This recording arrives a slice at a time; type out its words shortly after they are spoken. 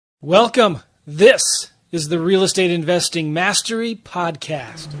Welcome. This is the Real Estate Investing Mastery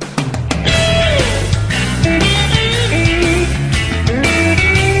Podcast.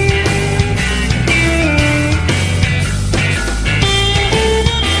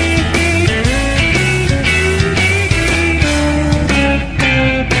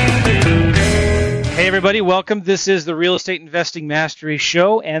 Hey everybody, welcome. This is the Real Estate Investing Mastery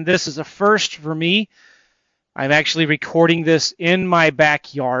Show, and this is a first for me. I'm actually recording this in my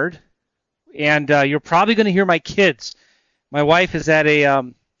backyard, and you're probably going to hear my kids. My wife is at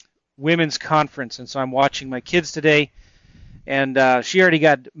a women's conference, and so I'm watching my kids today, and she already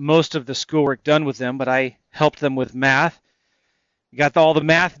got most of the schoolwork done with them, but I helped them with math. Got all the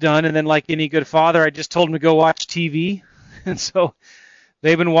math done, and then like any good father, I just told them to go watch TV, and so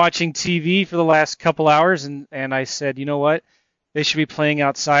they've been watching TV for the last couple hours, and I said, you know what? They should be playing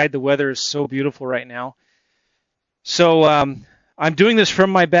outside. The weather is so beautiful right now. So I'm doing this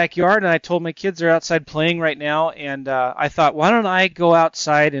from my backyard, and I told my kids they're outside playing right now, and I thought, why don't I go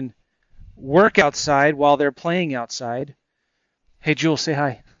outside and work outside while they're playing outside? Hey, Jewel, say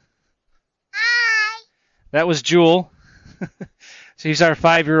hi. Hi. That was Jewel. She's our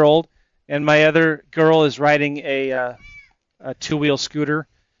 5-year-old, and my other girl is riding a two-wheel scooter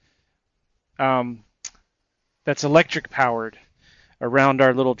that's electric powered around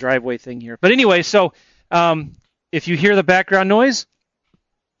our little driveway thing here. But anyway, so if you hear the background noise,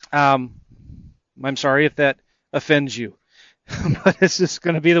 I'm sorry if that offends you, but it's just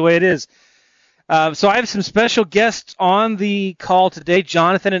going to be the way it is. So I have some special guests on the call today,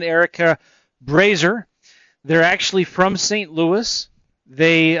 Jonathan and Erica Brazier. They're actually from St. Louis.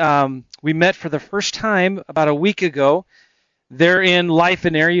 We met for the first time about a week ago. They're in Life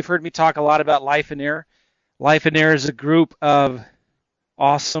and Air. You've heard me talk a lot about Life and Air. Life and Air is a group of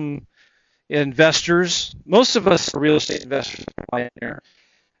awesome investors. Most of us are real estate investors in Life and Air.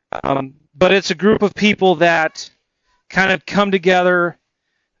 But it's a group of people that kind of come together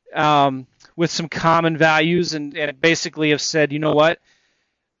with some common values and basically have said, you know what,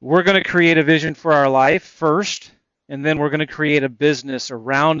 we're going to create a vision for our life first, and then we're going to create a business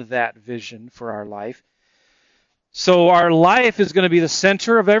around that vision for our life. So our life is going to be the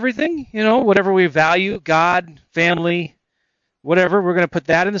center of everything, whatever we value, God, family, whatever, we're going to put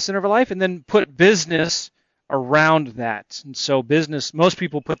that in the center of our life and then put business around that. And so business, most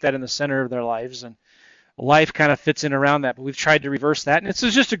people put that in the center of their lives, and life kind of fits in around that. But we've tried to reverse that. And it's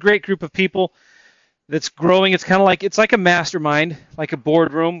just a great group of people that's growing. It's kind of like, it's like a mastermind, like a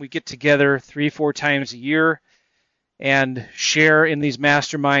boardroom. We get together 3-4 times a year and share in these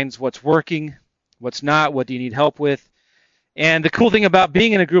masterminds what's working, what's not, what do you need help with. And the cool thing about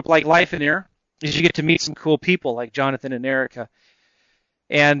being in a group like Life and Air is you get to meet some cool people like Jonathan and Erica.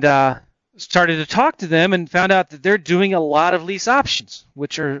 And started to talk to them and found out that they're doing a lot of lease options,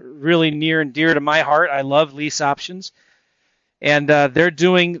 which are really near and dear to my heart. I love lease options. And they're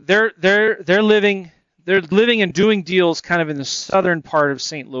living and doing deals kind of in the southern part of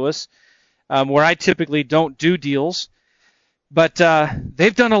St. Louis, where I typically don't do deals. But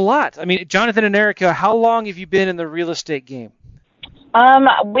they've done a lot. I mean, Jonathan and Erica, how long have you been in the real estate game?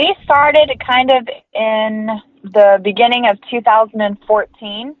 We started kind of in the beginning of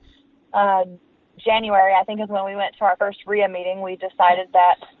 2014. January, I think, is when we went to our first RIA meeting. We decided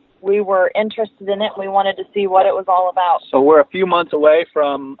that we were interested in it. We wanted to see what it was all about. So we're a few months away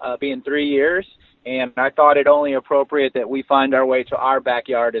from being 3 years, and I thought it only appropriate that we find our way to our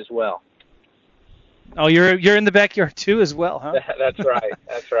backyard as well. Oh, you're in the backyard too as well, huh? That's right.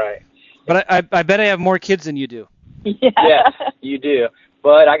 That's right. But I bet I have more kids than you do. Yeah. Yes, you do.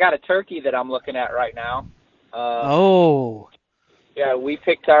 But I got a turkey that I'm looking at right now. Yeah, we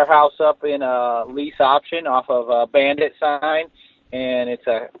picked our house up in a lease option off of a Bandit sign, and it's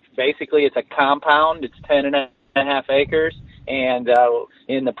basically a compound. It's 10.5 acres, and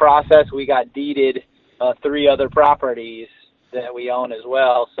in the process, we got deeded 3 other properties that we own as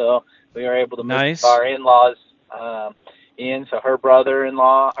well. So we were able to move our in-laws in. So her brother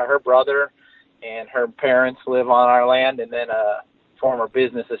and her parents live on our land, and then a former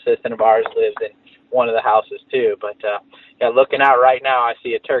business assistant of ours lives in one of the houses too. But yeah, looking out right now, I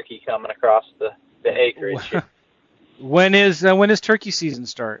see a turkey coming across the acreage. When is turkey season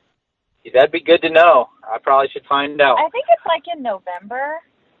start? That'd be good to know. I probably should find out. I think it's like in November,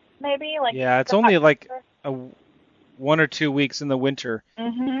 maybe. Yeah, it's only like 1 or 2 weeks in the winter.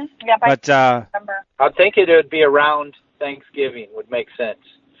 Mm-hmm. Yeah, but November. I think it would be around Thanksgiving would make sense.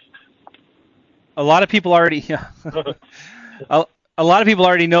 A lot of people already a lot of people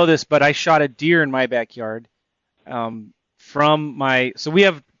already know this, but I shot a deer in my backyard. So we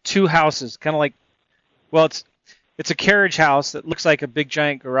have 2 houses, kind of like, well, it's a carriage house that looks like a big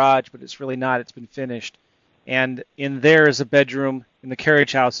giant garage, but it's really not. It's been finished. And in there is a bedroom. In the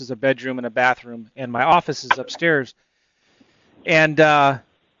carriage house is a bedroom and a bathroom, and my office is upstairs. And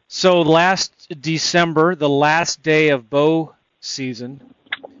so last December, the last day of bow season,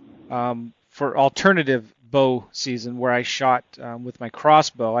 for alternative bow season, where I shot with my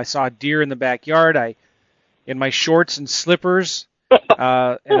crossbow, I saw a deer in the backyard. In my shorts and slippers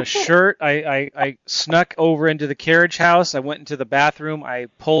and a shirt, I snuck over into the carriage house. I went into the bathroom. I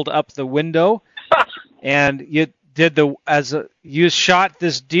pulled up the window, and you shot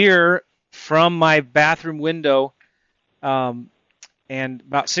this deer from my bathroom window, and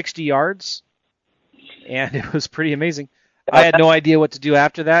about 60 yards, and it was pretty amazing. I had no idea what to do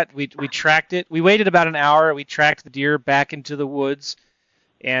after that. We tracked it. We waited about an hour. We tracked the deer back into the woods,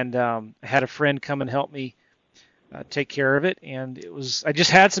 and I had a friend come and help me take care of it. And I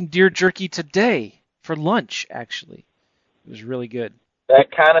just had some deer jerky today for lunch, actually. It was really good.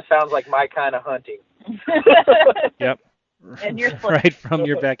 That kind of sounds like my kind of hunting. Yep. And you're right from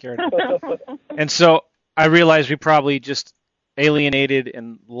your backyard. And so I realized we probably just alienated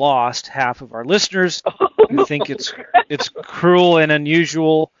and lost half of our listeners who think it's cruel and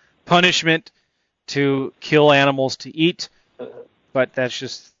unusual punishment to kill animals to eat, but that's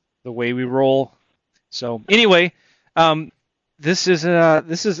just the way we roll. So anyway, it's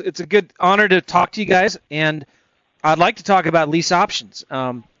a good honor to talk to you guys, and I'd like to talk about lease options.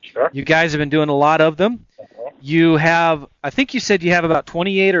 Sure. You guys have been doing a lot of them. You have, I think you said you have about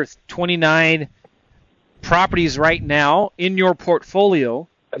 28 or 29 properties right now in your portfolio.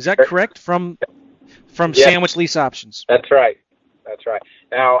 Is that correct? From Sandwich Lease Options. That's right.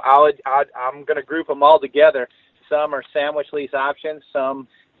 Now I'm going to group them all together. Some are Sandwich Lease Options, some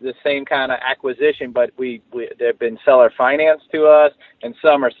the same kind of acquisition, but they've been seller financed to us, and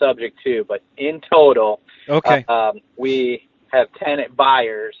some are subject to. But in total, okay, we have tenant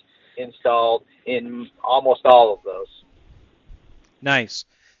buyers installed in almost all of those. Nice.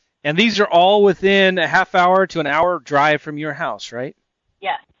 And these are all within a half hour to an hour drive from your house, right?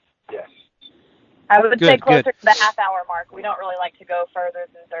 Yes. Yes. I would say closer to the half-hour mark. We don't really like to go further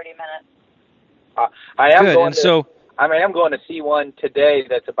than 30 minutes. I am going to see one today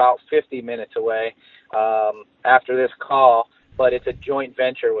that's about 50 minutes away after this call, but it's a joint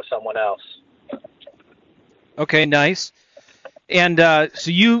venture with someone else. Okay, nice. And so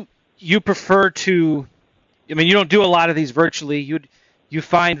you prefer to, I mean, you don't do a lot of these virtually. You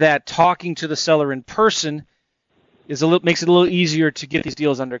find that talking to the seller in person makes it a little easier to get these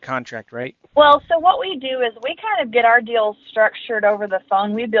deals under contract, right? Well, so what we do is we kind of get our deals structured over the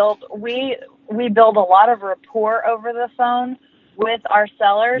phone. We build a lot of rapport over the phone with our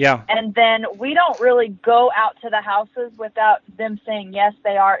sellers, yeah. And then we don't really go out to the houses without them saying yes,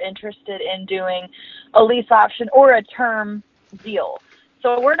 they are interested in doing a lease option or a term deal.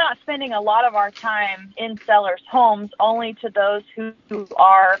 So we're not spending a lot of our time in sellers' homes, only to those who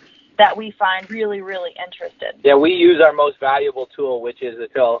are that we find really, really interested. Yeah, we use our most valuable tool, which is the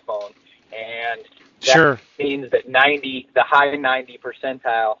telephone, and that means that the high 90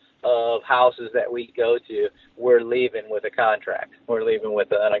 percentile of houses that we go to, we're leaving with a contract. We're leaving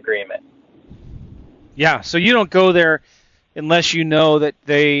with an agreement. Yeah, so you don't go there unless you know that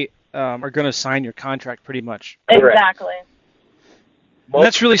they are going to sign your contract pretty much. Exactly. And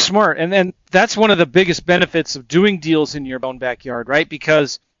that's really smart, and that's one of the biggest benefits of doing deals in your own backyard, right?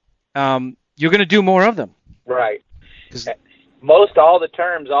 Because you're going to do more of them. Right. Most all the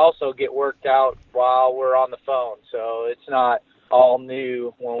terms also get worked out while we're on the phone, so it's not all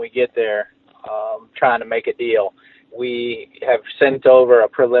new when we get there trying to make a deal. We have sent over a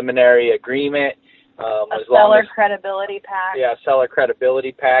preliminary agreement. Seller credibility pack. Yeah, seller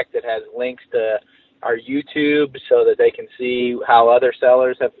credibility pack that has links to our YouTube so that they can see how other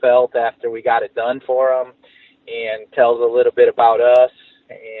sellers have felt after we got it done for them, and tells a little bit about us,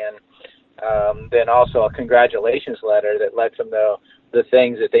 and then also a congratulations letter that lets them know the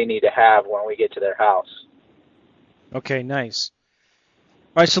things that they need to have when we get to their house. Okay, nice.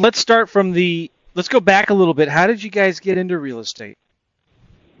 All right, so let's go back a little bit. How did you guys get into real estate?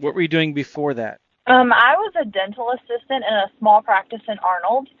 What were you doing before that? I was a dental assistant in a small practice in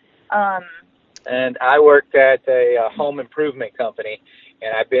Arnold. And I worked at a home improvement company,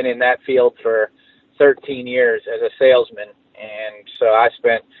 and I've been in that field for 13 years as a salesman. And so I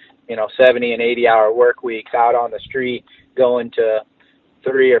spent, 70 and 80-hour work weeks out on the street going to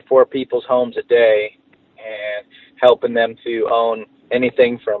 3 or 4 people's homes a day and helping them to own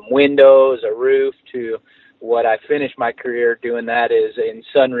anything from windows, a roof, to what I finished my career doing that is in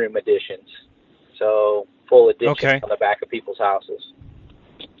sunroom additions. So full additions on the back of people's houses.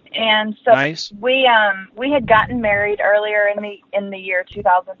 And so Nice. we had gotten married earlier in the year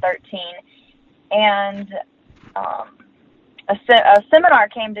 2013, and a seminar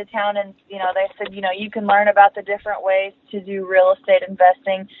came to town, and they said, you can learn about the different ways to do real estate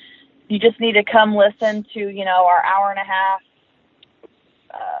investing. You just need to come listen to our hour and a half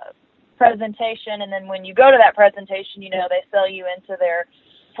presentation, and then when you go to that presentation, they sell you into their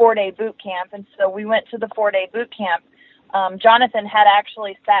 4-day boot camp. And so we went to the 4-day boot camp. Jonathan had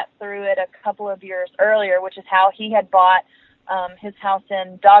actually sat through it a couple of years earlier, which is how he had bought his house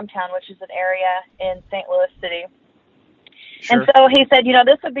in Dogtown, which is an area in St. Louis City. Sure. And so he said,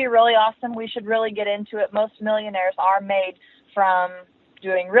 this would be really awesome. We should really get into it. Most millionaires are made from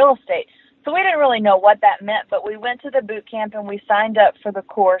doing real estate. So we didn't really know what that meant, but we went to the boot camp and we signed up for the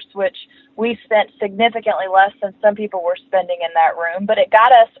course, which we spent significantly less than some people were spending in that room, but it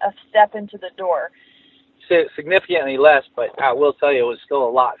got us a step into the door. Significantly less, but I will tell you it was still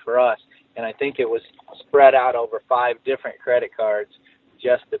a lot for us, and I think it was spread out over 5 different credit cards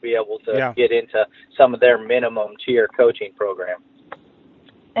just to be able to get into some of their minimum tier coaching program.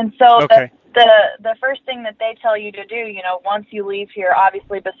 And so the first thing that they tell you to do, once you leave here,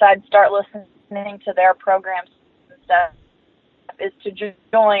 obviously, besides start listening to their programs and stuff, is to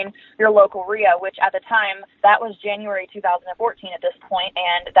join your local RIA, which at the time, that was January 2014 at this point,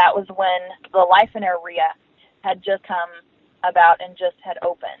 and that was when the Life and Air RIA had just come about and just had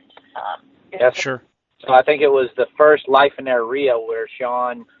opened. Yes, sure. So I think it was the first Life and Air RIA where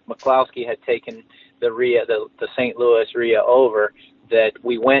Sean McCloskey had taken the RIA, the St. Louis RIA over, that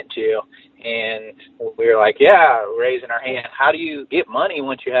we went to, and we were like, raising our hand, how do you get money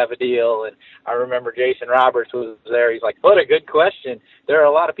once you have a deal? And I remember Jason Roberts was there. He's like, what a good question. There are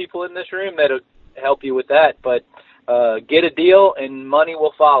a lot of people in this room that'll help you with that, but get a deal and money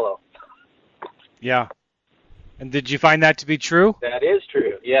will follow. Yeah. And did you find that to be true? That is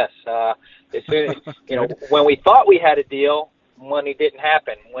true, yes. As soon as, when we thought we had a deal, money didn't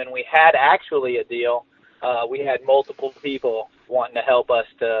happen. When we had actually a deal, we had multiple people wanting to help us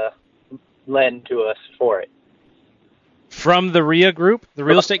to lend to us for it. From the RIA group, the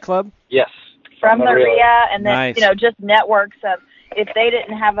real estate club? Yes. From the RIA, and then, nice. Just networks of, if they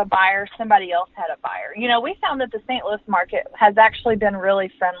didn't have a buyer, somebody else had a buyer. We found that the St. Louis market has actually been really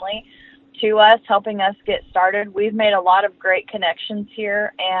friendly to us, helping us get started. We've made a lot of great connections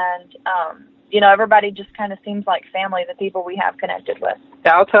here, and, everybody just kind of seems like family, the people we have connected with.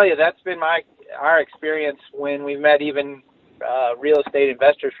 Yeah, I'll tell you, that's been our experience when we met even real estate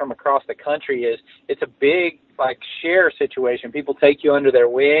investors from across the country. Is it's a big share situation. People take you under their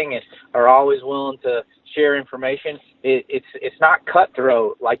wing and are always willing to share information. It's not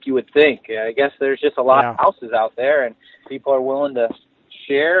cutthroat like you would think. I guess there's just a lot of houses out there, and people are willing to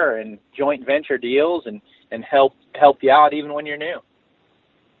share and joint venture deals and help you out even when you're new.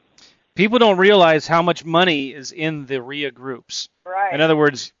 People don't realize how much money is in the RIA groups. Right. In other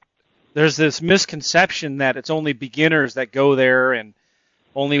words, there's this misconception that it's only beginners that go there and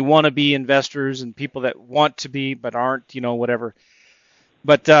only wannabe investors and people that want to be but aren't, whatever.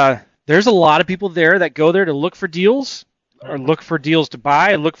 But there's a lot of people there that go there to look for deals or look for deals to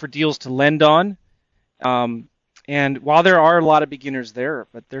buy, look for deals to lend on. And while there are a lot of beginners there,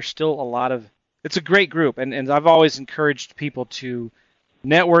 but there's still a lot of, it's a great group. And I've always encouraged people to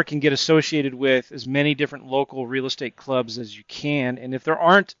network and get associated with as many different local real estate clubs as you can. And if there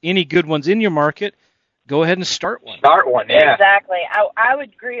aren't any good ones in your market, go ahead and start one. Yeah. Exactly. I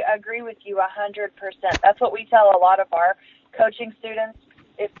would agree with you 100%. That's what we tell a lot of our coaching students.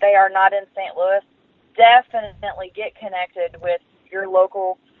 If they are not in St. Louis, definitely get connected with your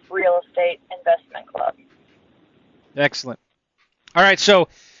local real estate investment club. Excellent. All right, so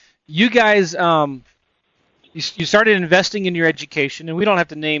you guys, you started investing in your education, and we don't have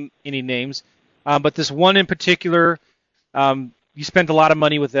to name any names, but this one in particular, you spent a lot of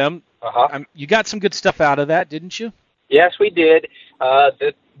money with them. You got some good stuff out of that, didn't you? Yes, we did.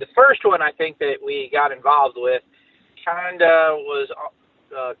 The first one I think that we got involved with kind of was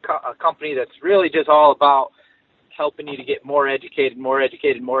a company that's really just all about helping you to get more educated.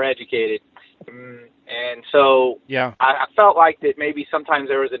 And so I felt like that maybe sometimes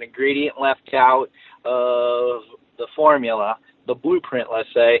there was an ingredient left out of the formula, the blueprint,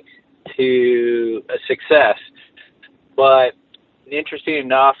 let's say, to a success. But interesting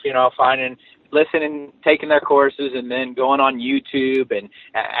enough, listening, taking their courses, and then going on YouTube and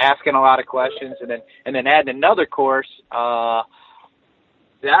asking a lot of questions, and then adding another course.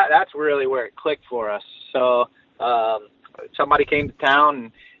 That's really where it clicked for us. So somebody came to town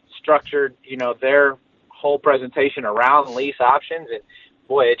and structured, their whole presentation around lease options, and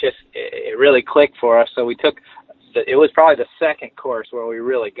boy, it really clicked for us. So we took it was probably the second course where we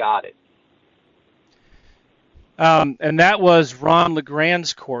really got it. And that was Ron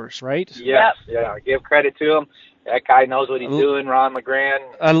LeGrand's course, right? Yes, yeah. Give credit to him. That guy knows what he's doing, Ron LeGrand.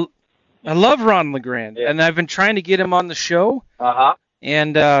 I love Ron LeGrand, and I've been trying to get him on the show,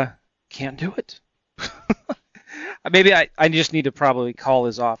 and can't do it. Maybe I just need to probably call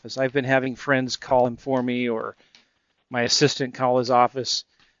his office. I've been having friends call him for me, or my assistant call his office.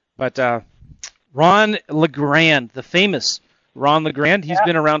 But Ron LeGrand, the famous Ron LeGrand, he's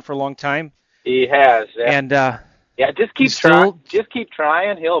been around for a long time. He has. Yeah. And just keep trying. Just keep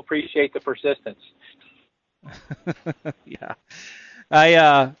trying. He'll appreciate the persistence. Yeah.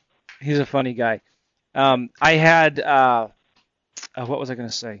 He's a funny guy. I had, what was I going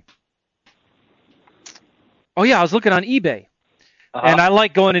to say? Oh, yeah, I was looking on eBay. And I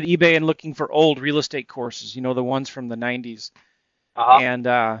like going to eBay and looking for old real estate courses, the ones from the 90s.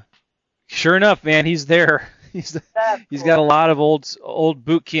 And sure enough, man, he's there. He's got a lot of old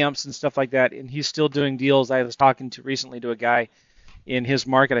boot camps and stuff like that, and he's still doing deals. I was talking recently to a guy in his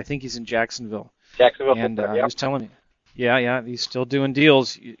market. I think he's in Jacksonville. And he was telling me, he's still doing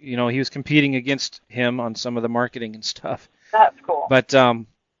deals. He was competing against him on some of the marketing and stuff. That's cool. But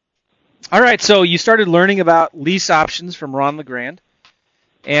all right, so you started learning about lease options from Ron LeGrand,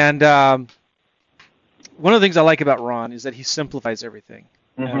 and one of the things I like about Ron is that he simplifies everything.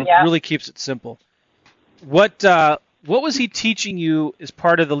 Really keeps it simple. What was he teaching you as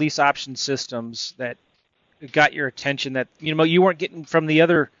part of the lease option systems that got your attention that you weren't getting from the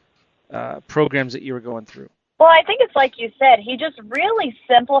other programs that you were going through? Well, I think it's like you said. He just really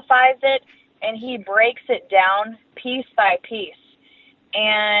simplifies it, and he breaks it down piece by piece.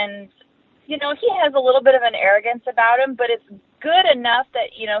 And he has a little bit of an arrogance about him, but it's good enough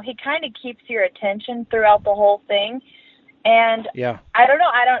that he kind of keeps your attention throughout the whole thing. And I don't know.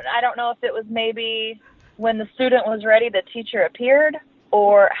 I don't know if it was maybe when the student was ready, the teacher appeared,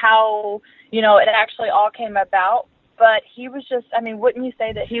 or how, it actually all came about. But he was just, wouldn't you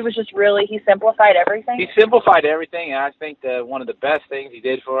say that he was just really, he simplified everything? He simplified everything, and I think that one of the best things he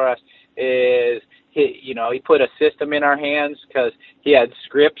did for us is he put a system in our hands because he had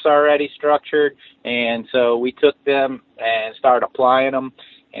scripts already structured, and so we took them and started applying them.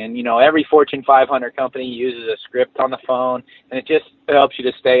 And, every Fortune 500 company uses a script on the phone, and it just helps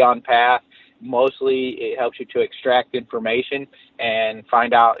you to stay on path. Mostly it helps you to extract information and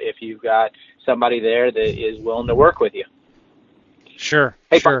find out if you've got somebody there that is willing to work with you. Sure.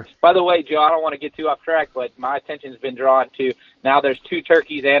 By the way, Joe, I don't want to get too off track, but my attention's been drawn to now there's 2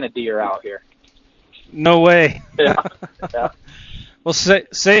 turkeys and a deer out here. No way. Yeah. Well, say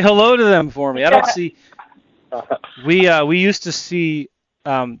hello to them for me. I don't see. We used to see.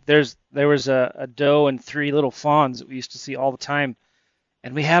 There was a doe and 3 little fawns that we used to see all the time,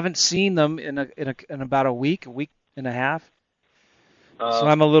 and we haven't seen them in about a week and a half. So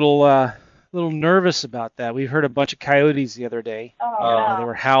I'm a little nervous about that. We heard a bunch of coyotes the other day. They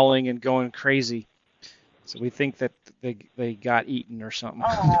were howling and going crazy. So we think that they got eaten or something.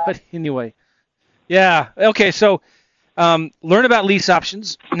 But anyway, yeah. Okay, so learn about lease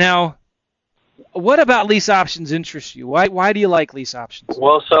options. Now, what about lease options interests you? Why do you like lease options?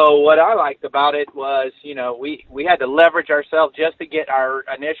 Well, so what I liked about it was, we had to leverage ourselves just to get our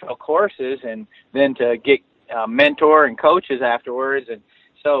initial courses and then to get mentor and coaches afterwards. And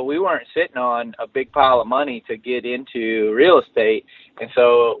so we weren't sitting on a big pile of money to get into real estate. And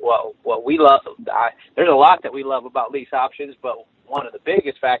so what we love, there's a lot that we love about lease options, but one of the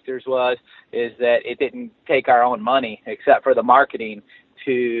biggest factors is that it didn't take our own money except for the marketing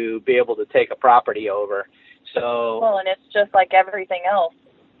to be able to take a property over. So and it's just like everything else,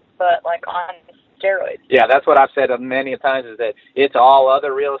 but like on steroids. Yeah, that's what I've said many times, is that it's all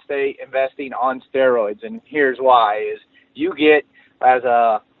other real estate investing on steroids. And here's why: is you get as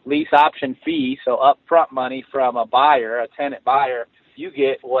a lease option fee, so upfront money from a buyer, a tenant buyer, you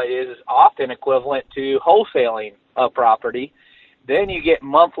get what is often equivalent to wholesaling a property. Then you get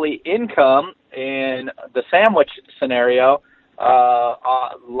monthly income in the sandwich scenario,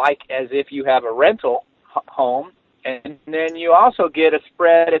 like as if you have a rental home, and then you also get a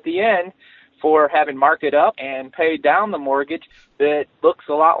spread at the end for having marked it up and paid down the mortgage that looks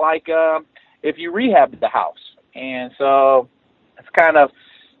a lot like if you rehabbed the house. And so it's kind of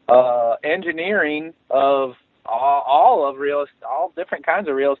engineering of all different kinds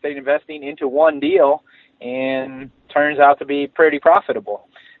of real estate investing into one deal, and turns out to be pretty profitable.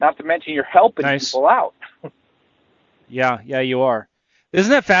 Not to mention you're helping people out. Yeah, you are. Isn't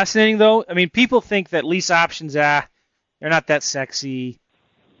that fascinating, though? I mean, people think that lease options, they're not that sexy.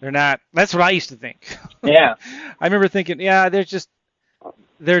 They're not. That's what I used to think. Yeah. I remember thinking,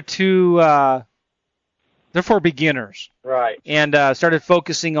 they're too, They're for beginners. Right. And started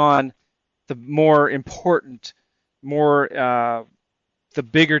focusing on the more important, the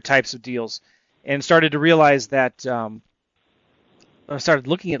bigger types of deals, and started to realize that I started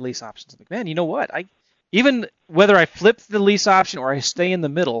looking at lease options. Like, man, you know what? Even whether I flip the lease option or I stay in the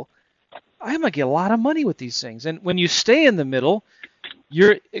middle, I might get a lot of money with these things. And when you stay in the middle,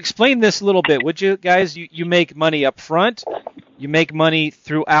 explain this a little bit, would you guys? You make money up front, you make money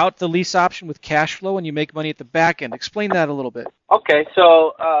throughout the lease option with cash flow, and you make money at the back end. Explain that a little bit. Okay,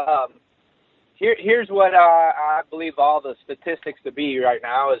 so here's what I believe all the statistics to be right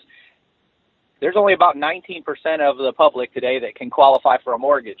now is there's only about 19% of the public today that can qualify for a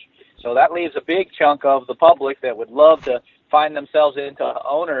mortgage. So that leaves a big chunk of the public that would love to find themselves into an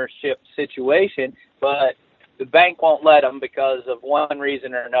ownership situation, but the bank won't let them because of one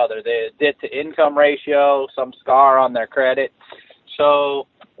reason or another. The debt-to-income ratio, some scar on their credit. So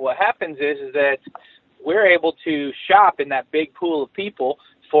what happens is that we're able to shop in that big pool of people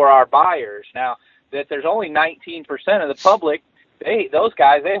for our buyers. Now, that there's only 19% of the public, those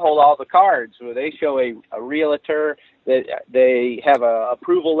guys hold all the cards. Where they show a realtor that they have a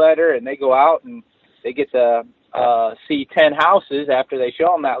approval letter, and they go out and they get to see 10 houses after they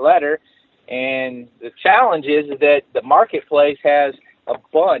show them that letter. And the challenge is that the marketplace has a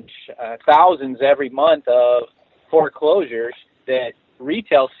bunch, thousands every month of foreclosures that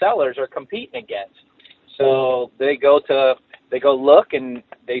retail sellers are competing against. So they go look and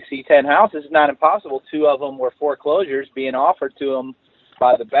they see 10 houses. It's not impossible. 2 of them were foreclosures being offered to them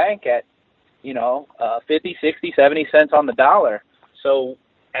by the bank at, 50, 60, 70 cents on the dollar. So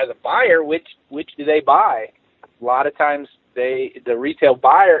as a buyer, which do they buy? A lot of times the retail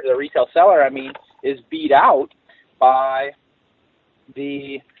seller, is beat out by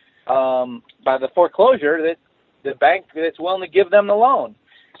the foreclosure that the bank that's willing to give them the loan.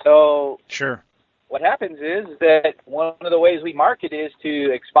 So sure. What happens is that one of the ways we market is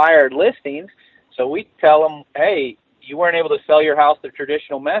to expired listings. So we tell them, hey, you weren't able to sell your house the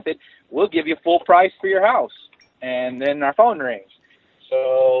traditional method. We'll give you full price for your house. And then our phone rings.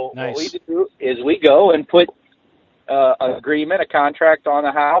 So nice. What we do is we go and put an agreement, a contract on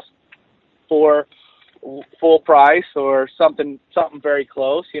the house for full price or something very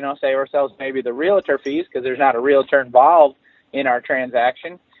close, save ourselves maybe the realtor fees because there's not a realtor involved in our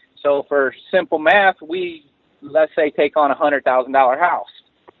transaction. So for simple math, we, let's say, take on a $100,000 house.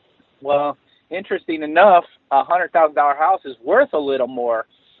 Well, interesting enough, a $100,000 house is worth a little more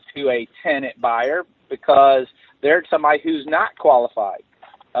to a tenant buyer because they're somebody who's not qualified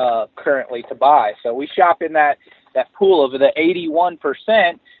currently to buy. So we shop in that pool of the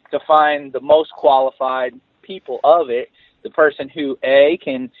 81% to find the most qualified people of it, the person who, A,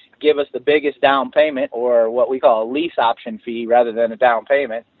 can give us the biggest down payment or what we call a lease option fee rather than a down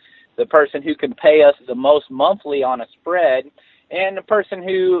payment, the person who can pay us the most monthly on a spread, and the person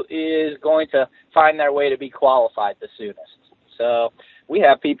who is going to find their way to be qualified the soonest. So we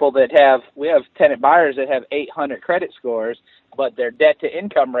have tenant buyers that have 800 credit scores, but their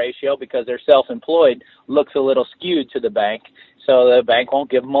debt-to-income ratio, because they're self-employed, looks a little skewed to the bank, so the bank won't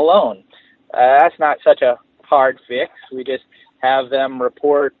give them a loan. That's not such a hard fix. We just have them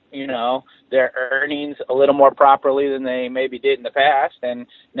report, their earnings a little more properly than they maybe did in the past, and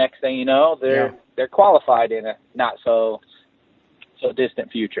next thing you know, they're qualified in a not so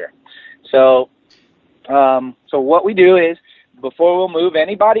distant future. So what we do is before we'll move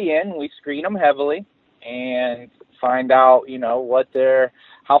anybody in, we screen them heavily and find out,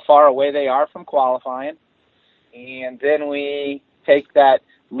 how far away they are from qualifying, and then we take that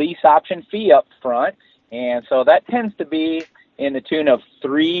lease option fee up front, and so that tends to be in the tune of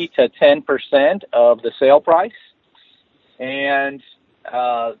 3 to 10% of the sale price, and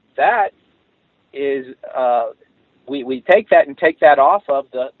that is we take that and take that off of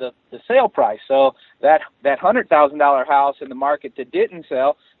the sale price. So that $100,000 house in the market that didn't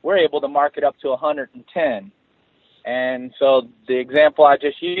sell, we're able to mark it up to 110. And so the example I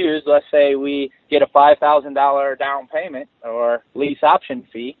just used, let's say we get a $5,000 down payment or lease option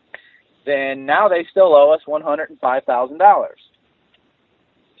fee, then now they still owe us $105,000.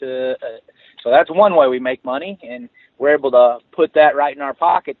 So that's one way we make money, and we're able to put that right in our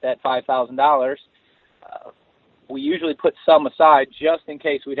pocket, that $5,000. We usually put some aside just in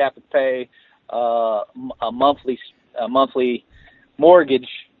case we'd have to pay a monthly mortgage,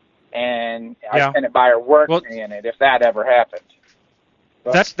 and our tenant buyer weren't paying it if that ever happened.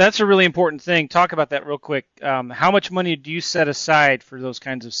 But that's a really important thing. Talk about that real quick. How much money do you set aside for those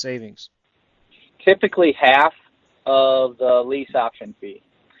kinds of savings? Typically half of the lease option fee.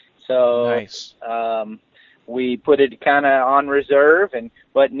 So nice. we put it kind of on reserve,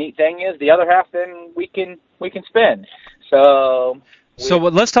 but neat thing is the other half then we can spend. So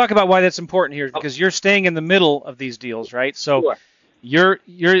let's talk about why that's important here, because you're staying in the middle of these deals, right? So sure.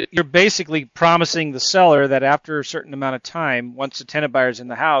 You're basically promising the seller that after a certain amount of time, once the tenant buyer's in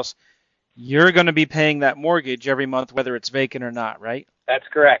the house, you're going to be paying that mortgage every month, whether it's vacant or not, right? That's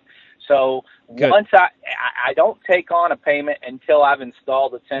correct. So Good. Once I don't take on a payment until I've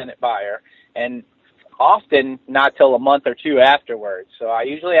installed a tenant buyer, and often not till a month or two afterwards. So I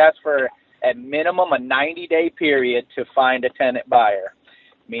usually ask for at minimum a 90-day period to find a tenant buyer,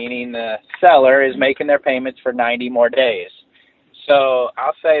 meaning the seller is making their payments for 90 more days. So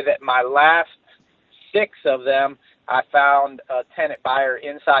I'll say that my last 6 of them, I found a tenant buyer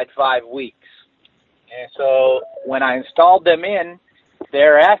inside 5 weeks. And so when I installed them in,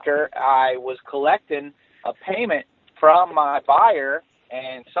 thereafter, I was collecting a payment from my buyer,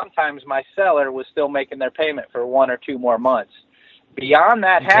 and sometimes my seller was still making their payment for 1 or 2 more months. Beyond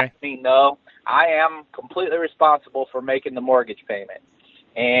that happening, though, I am completely responsible for making the mortgage payment.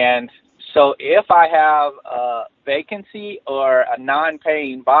 And so if I have a vacancy or a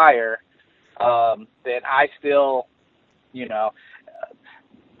non-paying buyer, then I still,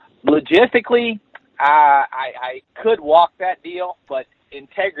 logistically, I could walk that deal, but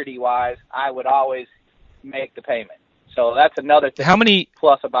integrity-wise, I would always make the payment. So that's another thing. How many?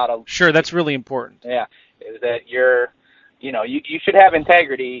 Plus about a. Sure, that's really important. Yeah, is that you should have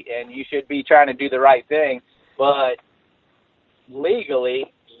integrity and you should be trying to do the right thing, but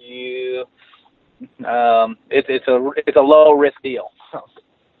legally, it's a low risk deal.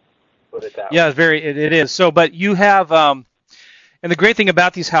 Put it that way. Yeah, it is. So, but you have, and the great thing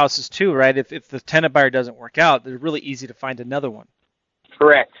about these houses too, right? If the tenant buyer doesn't work out, they're really easy to find another one.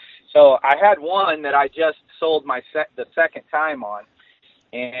 Correct. So I had one that I just sold the second time on,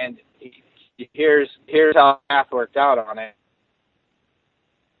 and here's how the math worked out on it.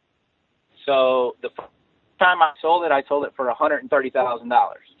 So the first time I sold it for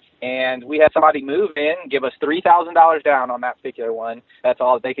 $130,000. And we had somebody move in, give us $3,000 down on that particular one. That's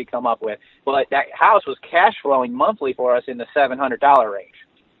all that they could come up with. But that house was cash flowing monthly for us in the $700 range.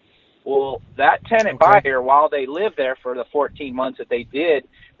 Well, that tenant buyer, while they lived there for the 14 months that they did,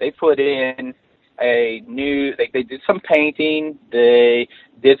 they put in they did some painting, they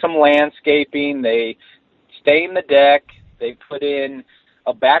did some landscaping, they stained the deck, they put in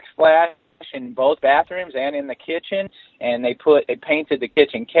a backsplash in both bathrooms and in the kitchen, and they painted the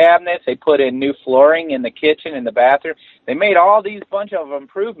kitchen cabinets, they put in new flooring in the kitchen and the bathroom. They made all these bunch of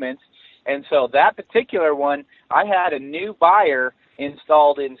improvements, and so that particular one, I had a new buyer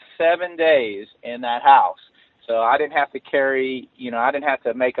installed in 7 days in that house. So I didn't have to I didn't have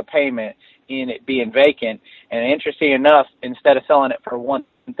to make a payment in it being vacant. And interesting enough, instead of selling it for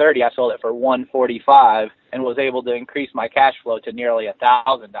 $130, I sold it for $145 and was able to increase my cash flow to nearly $1,000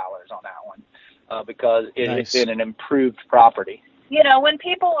 on that one because it's been an improved property. When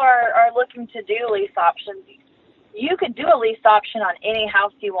people are looking to do lease options, you could do a lease option on any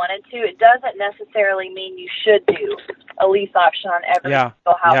house you wanted to. It doesn't necessarily mean you should do a lease option on every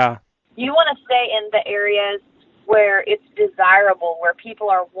single house. Yeah. You want to stay in the areas where it's desirable, where people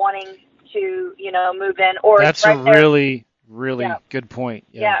are wanting to, move in. Or that's right a really good point.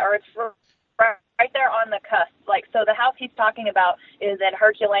 Yeah, or it's right there on the cusp. So the house he's talking about is in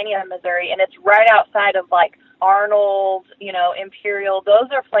Herculaneum, Missouri, and it's right outside of Arnold, Imperial.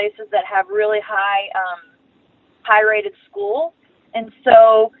 Those are places that have really high-rated schools, and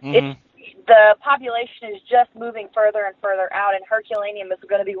so the population is just moving further and further out, and Herculaneum is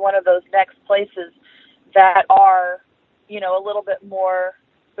going to be one of those next places that are, a little bit more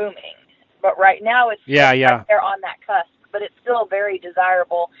booming. But right now it's right there on that cusp, but it's still a very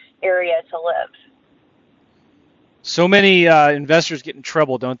desirable area to live. So many investors get in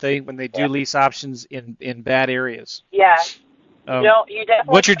trouble, don't they, when they do lease options in bad areas? Yeah. You definitely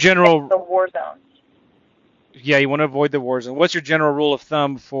what's your general the war zones? Yeah, you want to avoid the war zone. What's your general rule of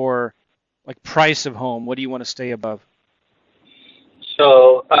thumb for price of home? What do you want to stay above?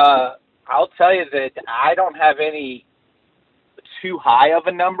 So I'll tell you that I don't have any too high of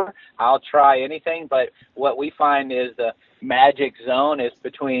a number. I'll try anything, but what we find is the magic zone is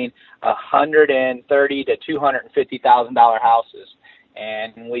between $130,000 to $250,000 houses,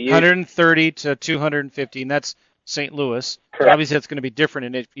 and we use $130,000 to $250,000, and that's St. Louis. So obviously, that's going to be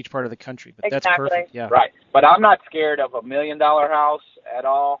different in each part of the country, but that's perfect. Yeah, right. But I'm not scared of $1 million house at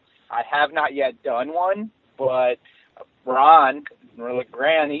all. I have not yet done one, but Ron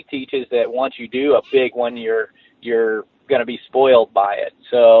Grant, he teaches that once you do a big one, you're going to be spoiled by it.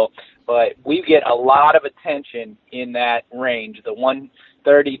 So, but we get a lot of attention in that range, the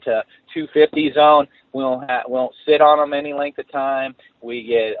 30 to 250 zone. We won't sit on them any length of time. We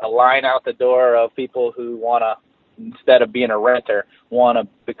get a line out the door of people who want to, instead of being a renter, want to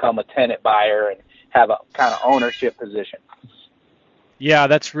become a tenant buyer and have a kind of ownership position. Yeah,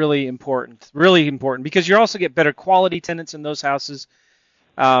 that's really important because you also get better quality tenants in those houses.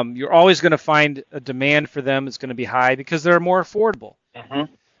 You're always going to find a demand for them is going to be high because they're more affordable.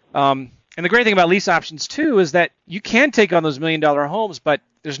 Mm-hmm. And the great thing about lease options, too, is that you can take on those $1 million homes, but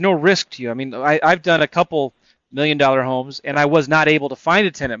there's no risk to you. I mean, I've done a couple $1 million homes, and I was not able to find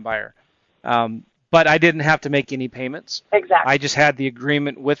a tenant buyer. But I didn't have to make any payments. Exactly. I just had the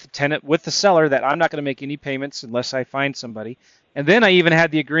agreement with the tenant, with the seller, that I'm not going to make any payments unless I find somebody. And then I even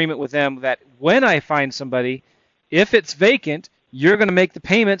had the agreement with them that when I find somebody, if it's vacant, you're going to make the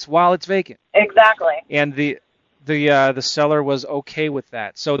payments while it's vacant. Exactly. And the seller was okay with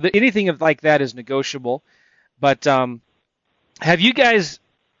that. So anything like that is negotiable. But have you guys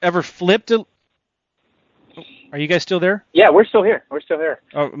ever flipped a... Are you guys still there? Yeah, we're still here.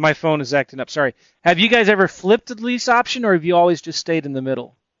 Oh, my phone is acting up. Sorry. Have you guys ever flipped a lease option, or have you always just stayed in the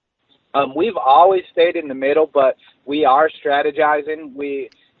middle? We've always stayed in the middle, but we are strategizing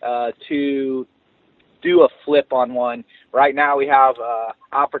to do a flip on one. Right now we have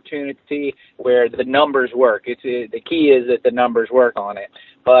opportunity where the numbers work. The key is that the numbers work on it.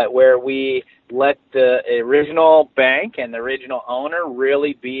 But where we let the original bank and the original owner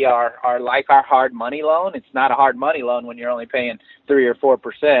really be our hard money loan. It's not a hard money loan when you're only paying 3 or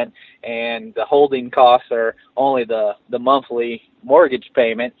 4%, and the holding costs are only the monthly mortgage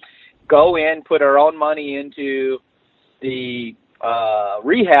payment. Go in, put our own money into the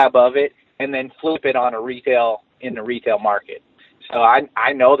rehab of it, and then flip it on in the retail market. So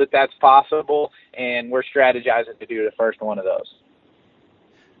I know that that's possible, and we're strategizing to do the first one of those.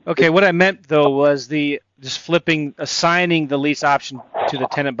 Okay, what I meant, though, was just assigning the lease option to the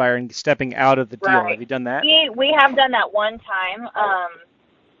tenant buyer and stepping out of the deal. Right. Have you done that? We have done that one time.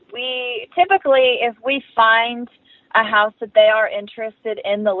 We typically, if we find a house that they are interested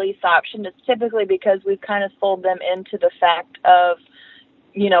in the lease option, it's typically because we've kind of sold them into the fact of,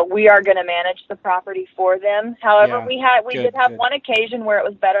 we are going to manage the property for them. However, yeah. we did have one occasion where it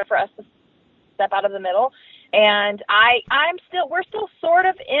was better for us to step out of the middle. And we're still sort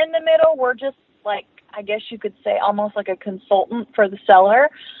of in the middle. We're just like, I guess you could say, almost like a consultant for the seller.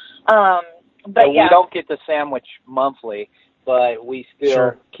 But we don't get the sandwich monthly, but we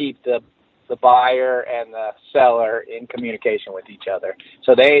still keep the buyer and the seller in communication with each other.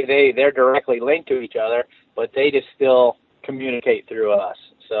 So they're directly linked to each other, but they just still communicate through us.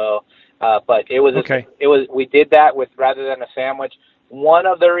 So, but it was okay. We did that with rather than a sandwich. One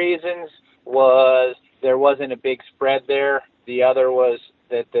of the reasons was there wasn't a big spread there. The other was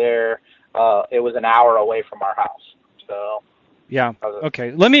that it was an hour away from our house. So yeah.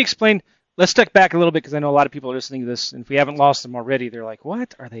 Okay. Let me explain. Let's step back a little bit because I know a lot of people are listening to this, and if we haven't lost them already, they're like,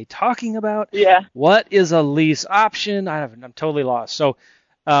 "What are they talking about? Yeah. What is a lease option? I'm totally lost." So,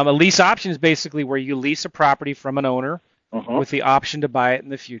 a lease option is basically where you lease a property from an owner with the option to buy it in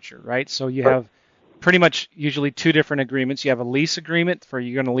the future, right? So you have pretty much usually two different agreements. You have a lease agreement for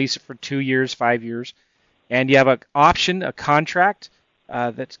you're going to lease it for 2 years, 5 years, and you have an option, a contract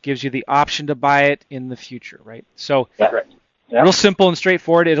that gives you the option to buy it in the future, right? So. That's right. Yep. Real simple and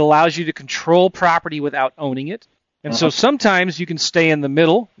straightforward. It allows you to control property without owning it. And so sometimes you can stay in the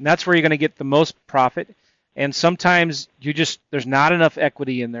middle, and that's where you're going to get the most profit. And sometimes there's not enough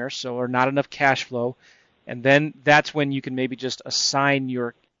equity in there, or not enough cash flow. And then that's when you can maybe just assign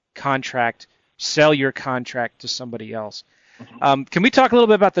your contract, sell your contract to somebody else. Can we talk a little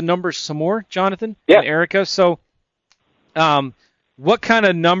bit about the numbers some more, Jonathan and Erica? So what kind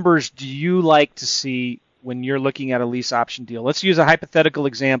of numbers do you like to see when you're looking at a lease option deal? Let's use a hypothetical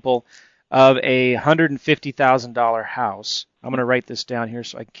example of a $150,000 house. I'm going to write this down here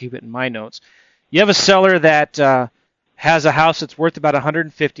so I can keep it in my notes. You have a seller that has a house that's worth about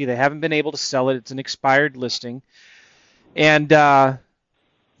 $150,000. They haven't been able to sell it. It's an expired listing. And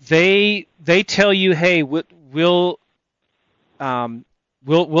they tell you, hey, we'll sell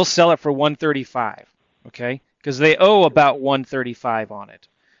it for $135,000, okay? Because they owe about $135,000 on it.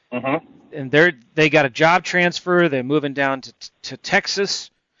 And they got a job transfer. They're moving down to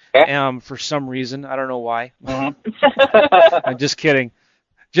Texas for some reason. I don't know why. I'm just kidding.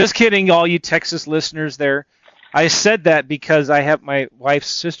 Just kidding, all you Texas listeners there. I said that because I have my wife's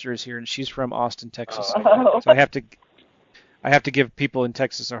sister is here, and she's from Austin, Texas. So I have to give people in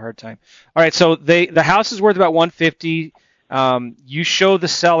Texas a hard time. All right, so the house is worth about $150,000. You show the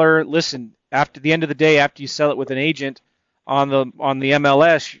seller, listen, after the end of the day, after you sell it with an agent, on the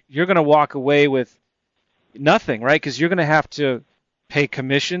MLS, you're going to walk away with nothing, right? Because you're going to have to pay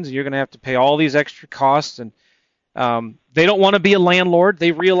commissions. You're going to have to pay all these extra costs, and they don't want to be a landlord.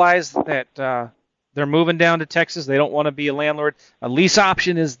 They realize that they're moving down to Texas. They don't want to be a landlord. A lease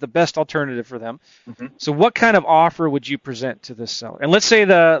option is the best alternative for them. Mm-hmm. So what kind of offer would you present to this seller? And let's say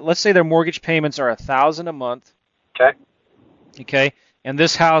their mortgage payments are $1,000 a month. Okay. Okay. And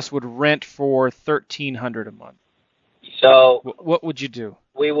this house would rent for $1,300 a month. So what would you do?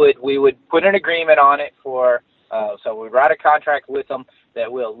 We would put an agreement on it for so we write a contract with them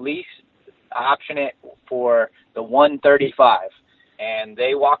that we'll lease option it for the 135, and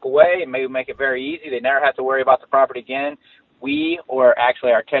they walk away and maybe make it very easy. They never have to worry about the property again. We, or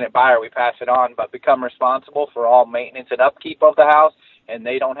actually our tenant buyer, we pass it on, but become responsible for all maintenance and upkeep of the house, and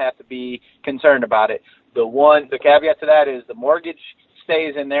they don't have to be concerned about it. The caveat to that is the mortgage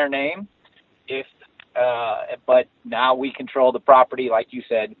stays in their name, but now we control the property, like you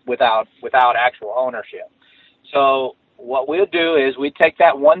said, without actual ownership. So what we'll do is we take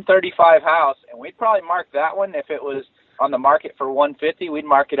that 135 house, and we'd probably mark that one, if it was on the market for 150, we'd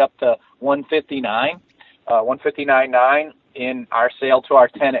mark it up to 159.9 in our sale to our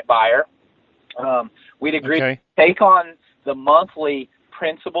tenant buyer. We'd agree to take on the monthly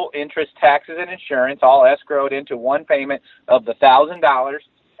principal, interest, taxes, and insurance, all escrowed into one payment of the $1,000.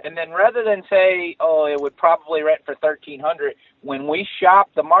 And then rather than say, it would probably rent for $1,300, when we shop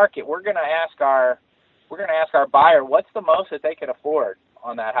the market, we're going to ask our buyer what's the most that they can afford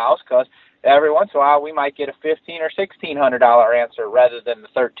on that house, because every once in a while we might get a $1,500 or $1,600 answer rather than the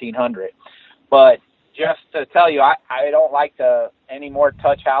 $1,300. But just to tell you, I don't like to anymore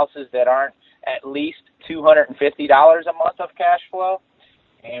touch houses that aren't at least $250 a month of cash flow.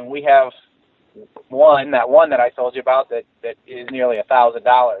 And we have one that I told you about that is nearly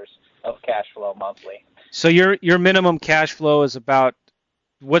 $1,000 of cash flow monthly. So your minimum cash flow is about,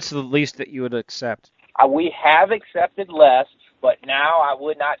 what's the least that you would accept? We have accepted less, but now I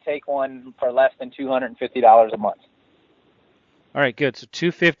would not take one for less than $250 a month. All right, good. So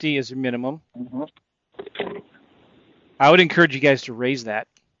 $250 is your minimum. Mm-hmm. I would encourage you guys to raise that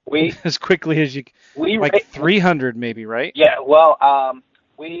as quickly as you can. Like $300 maybe, right? Yeah, well,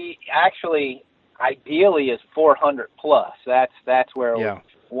 we actually ideally is 400 plus. That's where we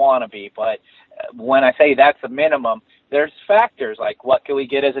want to be. But when I say that's the minimum, there's factors like what can we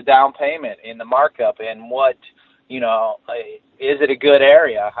get as a down payment in the markup, and what, is it a good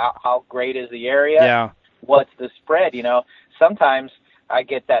area? How great is the area? Yeah. What's the spread? Sometimes I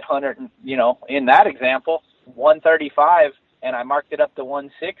get that 100. In that example, 135, and I marked it up to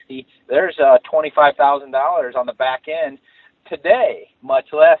 160. There's $25,000 on the back end today,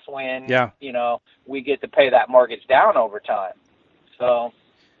 much less when we get to pay that mortgage down over time. So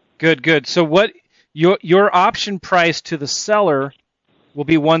good. So what your option price to the seller will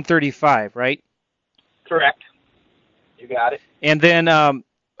be 135, right? Correct. You got it. And then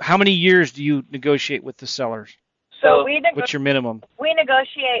how many years do you negotiate with the sellers? So what's your minimum? We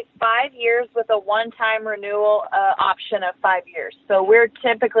negotiate 5 years with a one-time renewal option of 5 years. So we're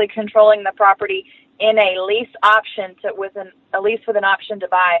typically controlling the property in a lease option a lease with an option to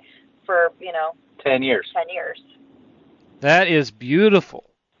buy for 10 years. 10 years. That is beautiful.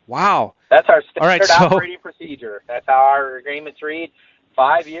 Wow. That's our standard operating procedure. That's how our agreements read.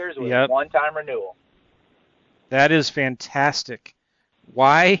 5 years with a one-time renewal. That is fantastic.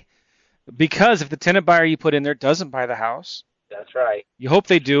 Why? Because if the tenant buyer you put in there doesn't buy the house, that's right. You hope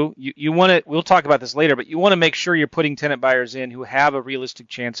they do. You want to. We'll talk about this later, but you want to make sure you're putting tenant buyers in who have a realistic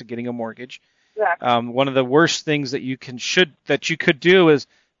chance of getting a mortgage. Exactly. One of the worst things that you could do is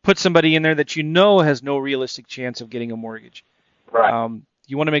put somebody in there that has no realistic chance of getting a mortgage. Right.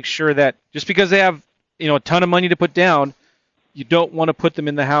 You want to make sure that just because they have a ton of money to put down, you don't want to put them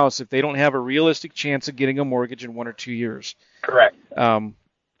in the house if they don't have a realistic chance of getting a mortgage in 1 or 2 years. Correct.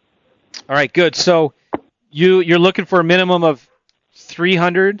 All right, good. So you're looking for a minimum of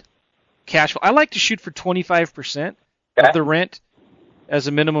 $300 cash flow. I like to shoot for 25% of the rent as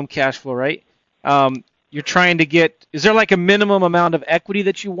a minimum cash flow, right? You're trying to get. Is there like a minimum amount of equity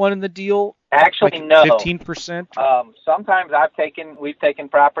that you want in the deal? Actually, like no. 15%. Sometimes we've taken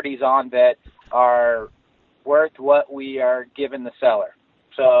properties on that are worth what we are giving the seller.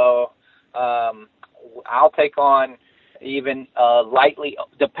 So I'll take on even lightly,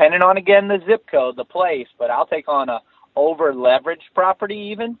 depending on, again, the zip code, the place, but I'll take on a over-leveraged property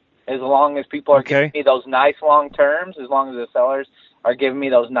even, as long as people are giving me those nice long terms, as long as the sellers are giving me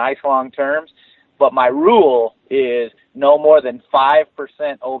those nice long terms. But my rule is no more than 5%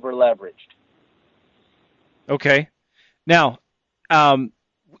 over-leveraged. Okay. Now,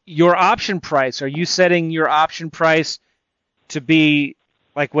 your option price, are you setting your option price to be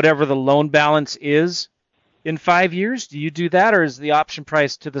like whatever the loan balance is? in 5 years? Do you do that, or is the option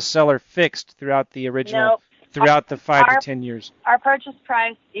price to the seller fixed throughout the original, No, throughout the 5 to our 10 years? our purchase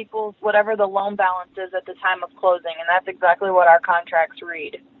price equals whatever the loan balance is at the time of closing, and that's exactly what our contracts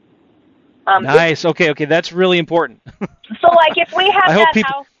read. Nice. Okay. That's really important. So, like, if we had I hope that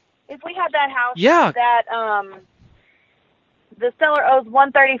people- house, Yeah. that the seller owes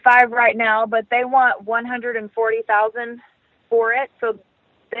 $135 right now, but they want $140,000 for it, so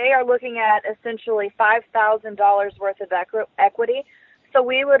they are looking at essentially $5,000 worth of equity. So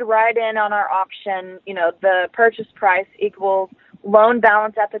we would write in on our option, the purchase price equals loan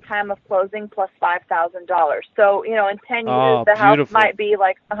balance at the time of closing plus $5,000. So, in 10 years, the house beautiful. might be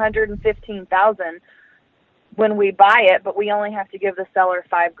like $115,000 when we buy it, but we only have to give the seller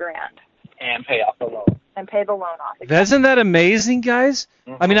 $5,000 And pay off the loan. and pay the loan off. Isn't that amazing, guys?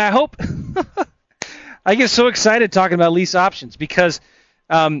 Mm-hmm. I mean, I hope I get so excited talking about lease options because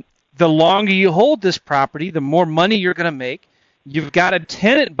the longer you hold this property, the more money you're going to make. You've got a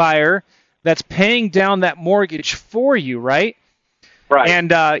tenant buyer that's paying down that mortgage for you, right? Right.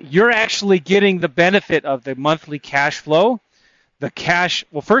 And you're actually getting the benefit of the monthly cash flow. The cash,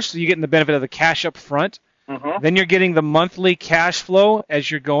 well, first you're getting the benefit of the cash up front. Mm-hmm. Then you're getting the monthly cash flow as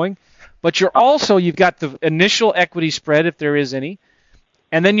you're going. But you've got the initial equity spread if there is any.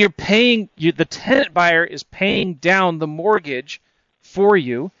 And then the tenant buyer is paying down the mortgage for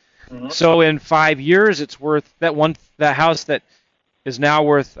you. Mm-hmm. So in 5 years, it's worth that house that is now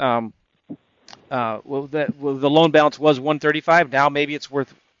worth, the loan balance was $135. Now maybe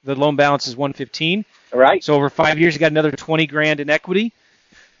the loan balance is $115. Right. So over 5 years, you got another $20,000 in equity.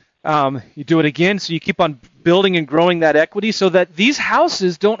 You do it again, so you keep on building and growing that equity so that these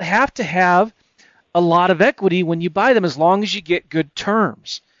houses don't have to have a lot of equity when you buy them as long as you get good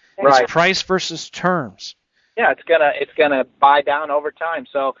terms. Right. It's price versus terms. Yeah, it's gonna buy down over time.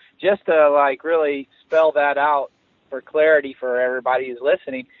 So just to really spell that out for clarity for everybody who's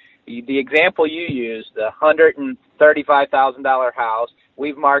listening, the example you used, the $135,000 house,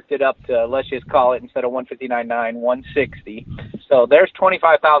 we've marked it up to, let's just call it, instead of $159,900, $160,000. So there's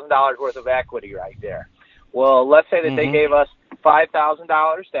 $25,000 worth of equity right there. Well, let's say that they gave us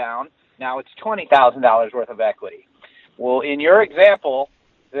 $5,000 down. Now it's $20,000 worth of equity. Well, in your example,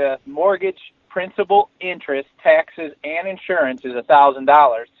 the mortgage principal, interest, taxes, and insurance is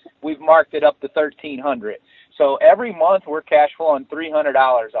 $1,000. We've marked it up to $1,300. So every month we're cash flowing $300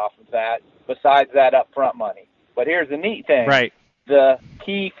 off of that, besides that upfront money. But here's the neat thing. Right. The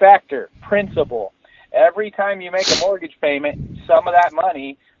key factor, principal. Every time you make a mortgage payment, some of that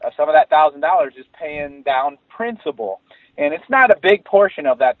money, some of that $1,000 is paying down principal. And it's not a big portion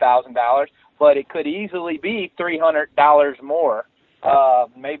of that $1,000, but it could easily be $300 more,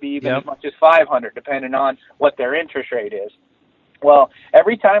 maybe even as much as $500, depending on what their interest rate is. Well,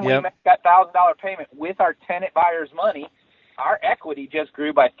 every time we make that $1,000 payment with our tenant buyer's money, our equity just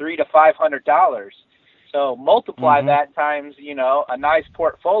grew by $300 to $500. So multiply that times, a nice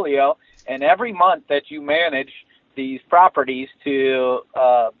portfolio, and every month that you manage these properties to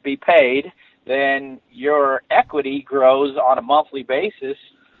be paid, then your equity grows on a monthly basis,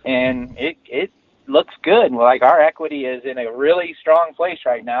 and it looks good. Like our equity is in a really strong place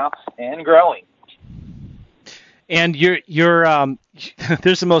right now and growing. And you're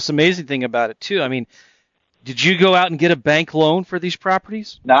there's the most amazing thing about it too. I mean, did you go out and get a bank loan for these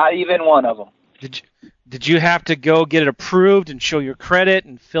properties? Not even one of them. Did you have to go get it approved and show your credit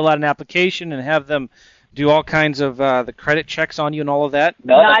and fill out an application and have them do all kinds of the credit checks on you and all of that?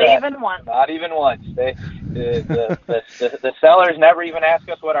 Not even once. Not even once. The sellers never even asked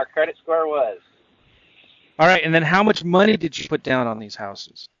us what our credit score was. All right, and then how much money did you put down on these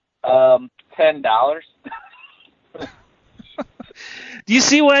houses? $10. Do you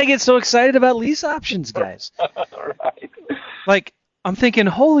see why I get so excited about lease options, guys? Right. Like, I'm thinking,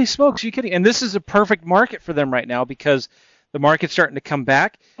 holy smokes, are you kidding? And this is a perfect market for them right now because the market's starting to come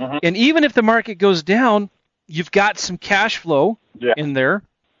back. And even if the market goes down, you've got some cash flow in there,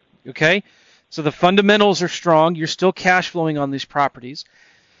 okay? So the fundamentals are strong. You're still cash flowing on these properties.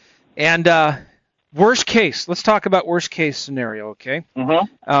 And worst case, let's talk about worst case scenario, okay?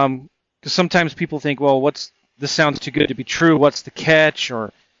 Because sometimes people think, well, this sounds too good to be true. What's the catch?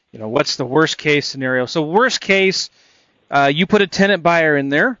 Or, what's the worst case scenario? So worst case, you put a tenant buyer in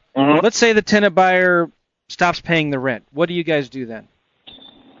there. Let's say the tenant buyer stops paying the rent. What do you guys do then?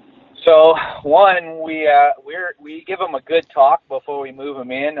 So one, we give them a good talk before we move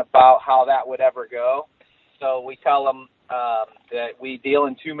them in about how that would ever go. So we tell them that we deal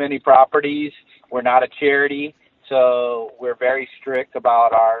in too many properties. We're not a charity, so we're very strict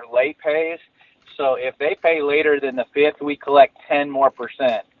about our late pays. So if they pay later than the 5th, we collect 10% more.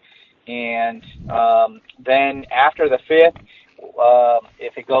 and then after the 5th,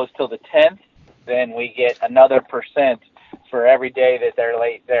 if it goes till the 10th, then we get another percent for every day that they're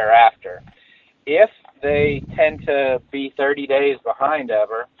late thereafter. If they tend to be 30 days behind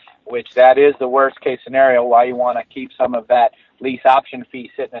ever, which that is the worst case scenario, why you want to keep some of that lease option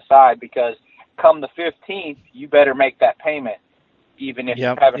fee sitting aside, because come the 15th, you better make that payment, even if you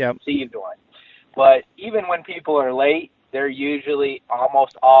haven't received one. But even when people are late, they're usually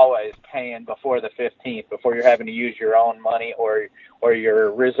almost always paying before the 15th, before you're having to use your own money or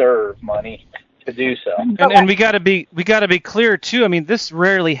your reserve money to do so. And we got to be clear too. I mean, this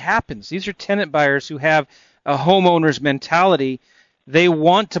rarely happens. These are tenant buyers who have a homeowner's mentality. They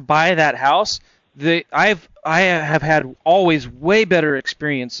want to buy that house. I have had always way better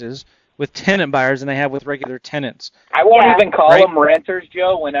experiences with tenant buyers than I have with regular tenants. I won't even call them renters,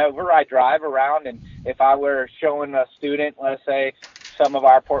 Joe. Whenever I drive around, and if I were showing a student, let's say, some of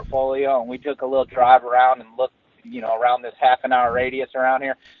our portfolio, and we took a little drive around and looked, around this half an hour radius around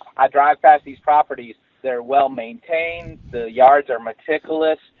here, I drive past these properties. They're well maintained. The yards are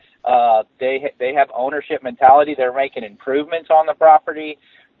meticulous. They have ownership mentality. They're making improvements on the property.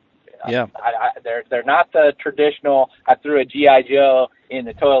 Yeah. They're not the traditional, I threw a G.I. Joe in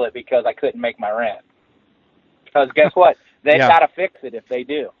the toilet because I couldn't make my rent. Because guess what? They've got to fix it if they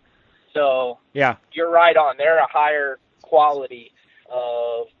do. So you're right on. They're a higher quality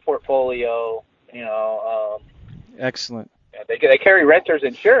of portfolio, Excellent. They carry renter's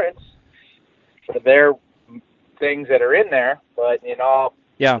insurance for their things that are in there, but in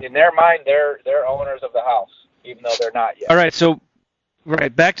their mind, they're owners of the house, even though they're not yet. All right, so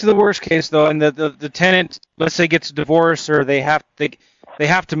back to the worst case though, and the tenant, let's say, gets divorced or they have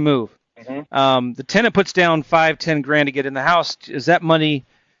to move. Mm-hmm. The tenant puts down $5-10 to get in the house. Is that money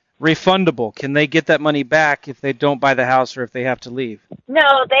refundable? Can they get that money back if they don't buy the house or if they have to leave?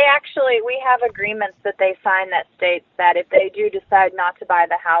 No, we have agreements that they sign that states that if they do decide not to buy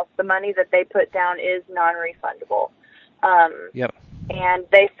the house, the money that they put down is non-refundable. Yep. And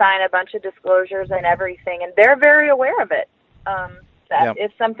they sign a bunch of disclosures and everything, and they're very aware of it. That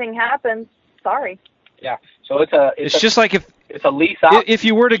if something happens, sorry. Yeah. So it's just like if it's a lease option. If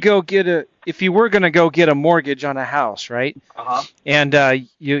you were to go get a mortgage on a house, right? Uh-huh. And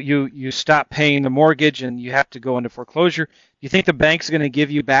you stop paying the mortgage and you have to go into foreclosure. Do you think the bank's going to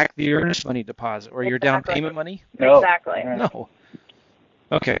give you back the earnest money deposit or your down payment money? No. Exactly. No.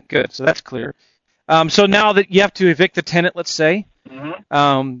 Okay, good. So that's clear. So now that you have to evict the tenant, let's say,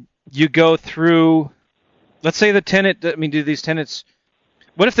 you go through. Let's say the tenant. I mean, do these tenants?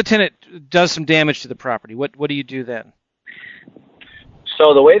 What if the tenant does some damage to the property? What do you do then?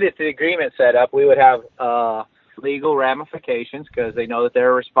 So the way that the agreement's set up, we would have legal ramifications because they know that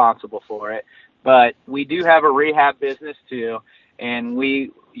they're responsible for it. But we do have a rehab business too, and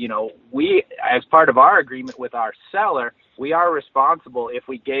we, as part of our agreement with our seller, we are responsible if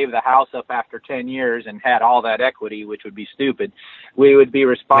we gave the house up after 10 years and had all that equity, which would be stupid. We would be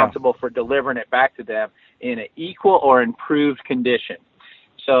responsible for delivering it back to them in an equal or improved condition.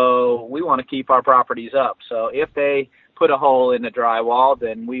 So we want to keep our properties up. So if they put a hole in the drywall,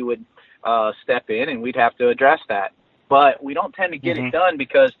 then we would step in and we'd have to address that. But we don't tend to get it done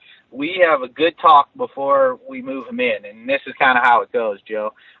because we have a good talk before we move them in. And this is kind of how it goes,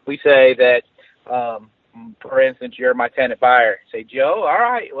 Joe. We say that, for instance, you're my tenant buyer. Say, Joe, all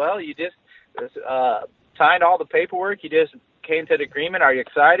right, well, you just signed all the paperwork. You just came to the agreement. Are you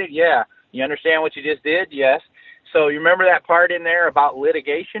excited? Yeah. You understand what you just did? Yes. So you remember that part in there about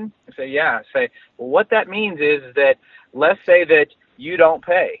litigation? I say, yeah. I say, well, what that means is that let's say that you don't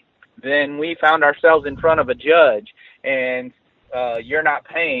pay. Then we found ourselves in front of a judge and you're not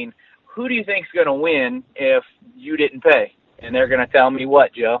paying. Who do you think's going to win if you didn't pay? And they're going to tell me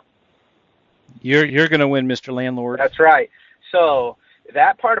what, Joe? You're going to win, Mr. Landlord. That's right. So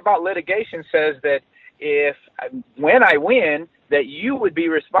that part about litigation says that when I win, that you would be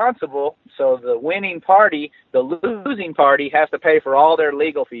responsible. So the winning party, the losing party, has to pay for all their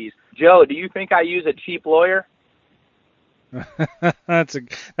legal fees. Joe, do you think I use a cheap lawyer?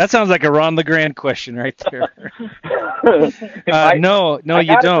 That sounds like a Ron LeGrand question right there. No,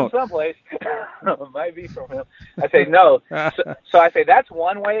 you don't. It someplace. It might be from him. I say no. So I say that's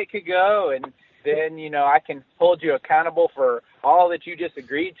one way it could go, and then I can hold you accountable for all that you just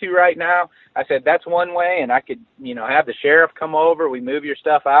agreed to right now. I said that's one way, and I could have the sheriff come over. We move your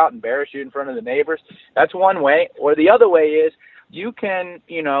stuff out, and embarrass you in front of the neighbors. That's one way. Or the other way is you can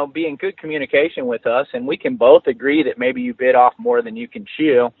be in good communication with us, and we can both agree that maybe you bit off more than you can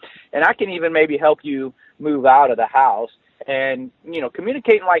chew, and I can even maybe help you move out of the house, And,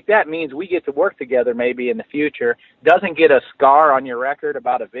 communicating like that means we get to work together maybe in the future, doesn't get a scar on your record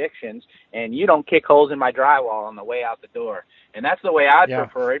about evictions, and you don't kick holes in my drywall on the way out the door. And that's the way I'd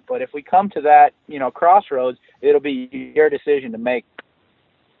prefer it. But if we come to that, crossroads, it'll be your decision to make.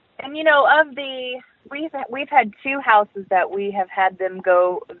 And, we've had 2 houses that we have had them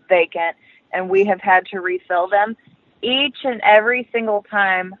go vacant, and we have had to refill them. Each and every single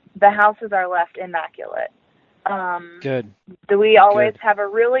time, the houses are left immaculate. Good. We always have a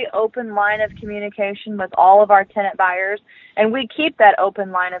really open line of communication with all of our tenant buyers, and we keep that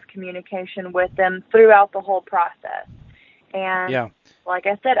open line of communication with them throughout the whole process. And like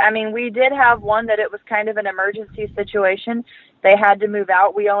I said, we did have one that it was kind of an emergency situation. They had to move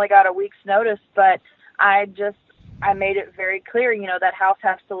out. We only got a week's notice, but I made it very clear, that house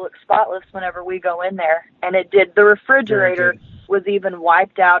has to look spotless whenever we go in there. And it did. The refrigerator was even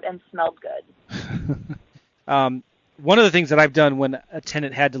wiped out and smelled good. One of the things that I've done when a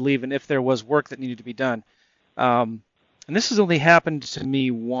tenant had to leave and if there was work that needed to be done, and this has only happened to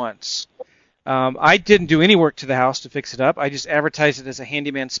me once, I didn't do any work to the house to fix it up. I just advertised it as a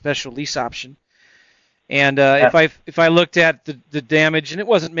handyman special lease option. And if I looked at the damage, and it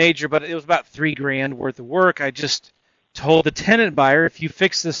wasn't major, but it was about $3,000 worth of work, I just told the tenant buyer, if you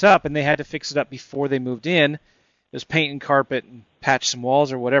fix this up, and they had to fix it up before they moved in, it was paint and carpet and patch some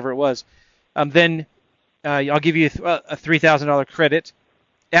walls or whatever it was, then I'll give you a $3,000 credit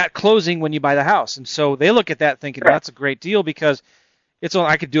at closing when you buy the house. And so they look at that thinking, well, that's a great deal because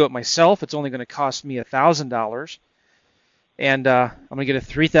I could do it myself. It's only going to cost me $1,000. And I'm going to get a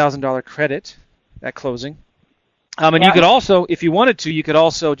 $3,000 credit at closing. And you could also, if you wanted to, you could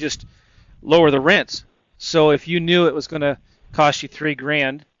also just lower the rent. So if you knew it was going to cost you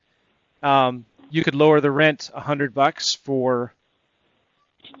 $3,000, you could lower the rent $100 for...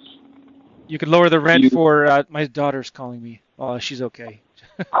 You could lower the rent for, my daughter's calling me. Oh, she's okay.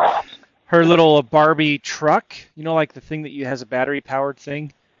 Her little Barbie truck, like the thing that has a battery-powered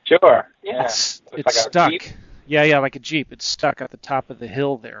thing? Sure, yeah. It's like stuck. Yeah, like a Jeep. It's stuck at the top of the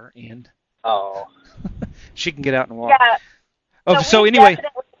hill there, and she can get out and walk. Yeah. So anyway,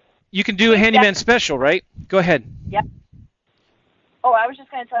 you can do a handyman special, right? Go ahead. Yep. Oh, I was just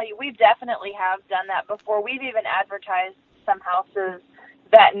going to tell you, we definitely have done that before. We've even advertised some houses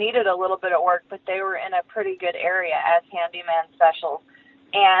that needed a little bit of work, but they were in a pretty good area as handyman specials.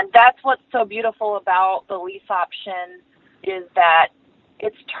 And that's what's so beautiful about the lease option is that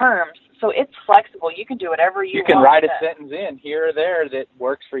it's terms. So it's flexible. You can do whatever you want. You can write a sentence in here or there that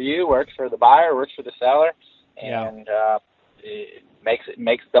works for you, works for the buyer, works for the seller, and it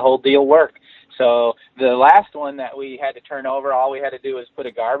makes the whole deal work. So the last one that we had to turn over, all we had to do was put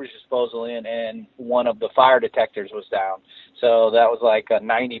a garbage disposal in, and one of the fire detectors was down. So that was like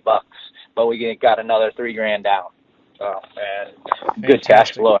 $90, but we got another $3,000 down. So and good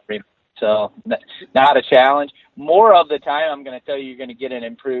cash flow. So not a challenge. More of the time, I'm going to tell you, you're going to get an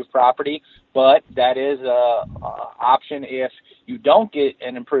improved property, but that is a option if you don't get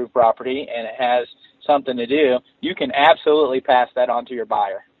an improved property and it has something to do. You can absolutely pass that on to your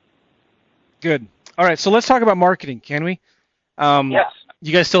buyer. Good. All right, so let's talk about marketing, can we? Yes.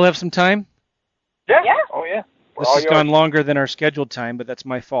 You guys still have some time? Yeah. Oh, yeah. This has gone longer than our scheduled time, but that's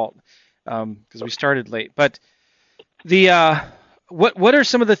my fault because we started late. But what are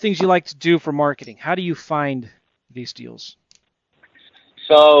some of the things you like to do for marketing? How do you find these deals?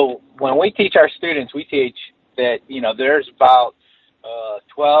 So when we teach our students, we teach that, there's about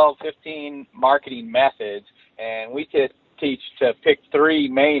 12, 15 marketing methods, and we teach to pick 3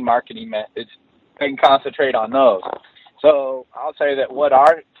 main marketing methods and concentrate on those. So I'll say that what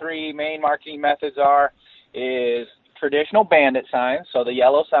our 3 main marketing methods are is traditional bandit signs, so the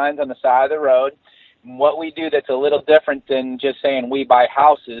yellow signs on the side of the road. And what we do that's a little different than just saying we buy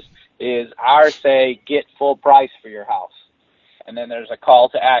houses is ours say get full price for your house. And then there's a call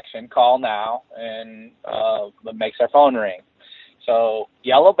to action, call now, and it makes our phone ring. So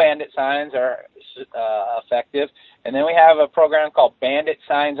yellow bandit signs are effective. And then we have a program called Bandit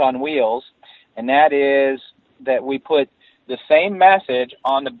Signs on Wheels, and that is that we put the same message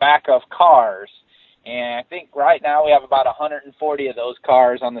on the back of cars. And I think right now we have about 140 of those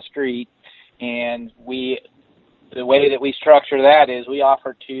cars on the street. And the way that we structure that is we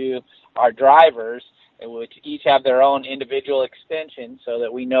offer to our drivers, which each have their own individual extension so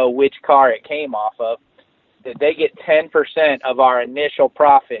that we know which car it came off of, that they get 10% of our initial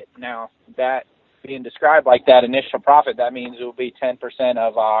profit. Now, that being described like that initial profit, that means it will be 10%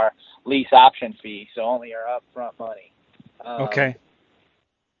 of our lease option fee, so only our upfront money. Okay.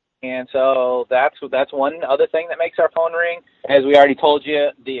 And so that's one other thing that makes our phone ring. As we already told you,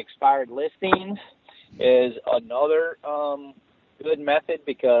 the expired listings is another good method,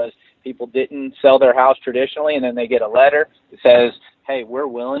 because people didn't sell their house traditionally, and then they get a letter that says, hey, we're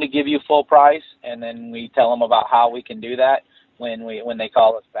willing to give you full price, and then we tell them about how we can do that when they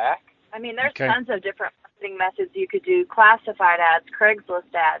call us back. I mean, there's tons of different marketing methods you could do: classified ads,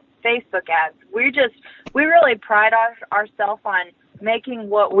 Craigslist ads, Facebook ads. We really pride ourselves on making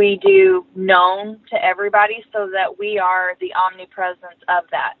what we do known to everybody, so that we are the omnipresence of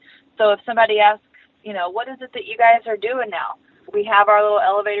that. So if somebody asks, what is it that you guys are doing now? We have our little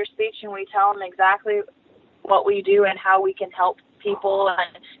elevator speech, and we tell them exactly what we do and how we can help people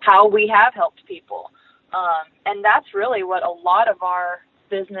and how we have helped people. And that's really what a lot of our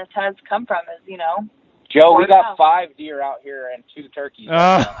business has come from, is, Joe, we got 5 deer out here and 2 turkeys.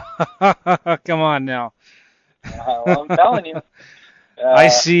 Come on now. Well, I'm telling you.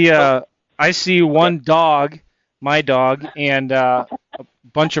 I see one dog, my dog, and a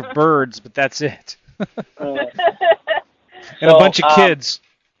bunch of birds, but that's it. And a bunch of kids.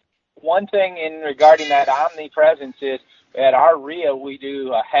 One thing in regarding that omnipresence is, at our RIA, we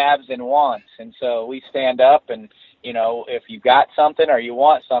do haves and wants. And so we stand up and, if you got something or you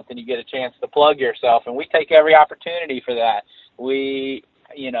want something, you get a chance to plug yourself. And we take every opportunity for that. We,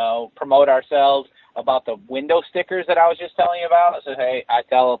 promote ourselves about the window stickers that I was just telling you about. So, hey, I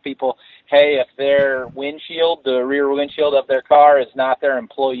tell people, hey, if their windshield, the rear windshield of their car is not their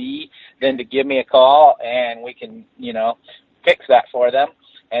employee, then to give me a call and we can, fix that for them.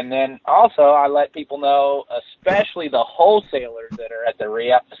 And then also I let people know, especially the wholesalers that are at the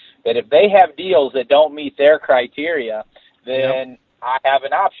RIA, that if they have deals that don't meet their criteria, then I have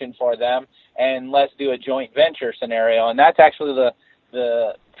an option for them, and let's do a joint venture scenario. And that's actually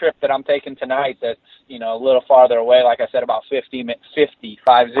the trip that I'm taking tonight that's, a little farther away, like I said, about 50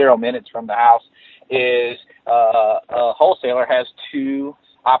 minutes from the house, is a wholesaler has 2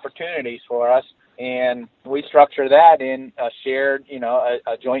 opportunities for us. And we structure that in a shared,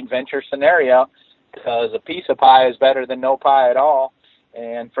 a joint venture scenario, because a piece of pie is better than no pie at all,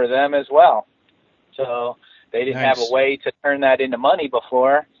 and for them as well. So they didn't have a way to turn that into money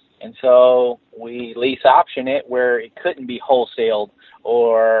before, and so we lease option it where it couldn't be wholesaled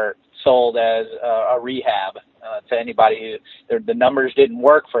or sold as a rehab to anybody. The numbers didn't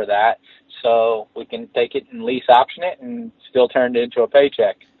work for that, so we can take it and lease option it and still turn it into a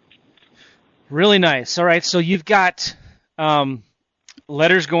paycheck. Really nice. All right, so you've got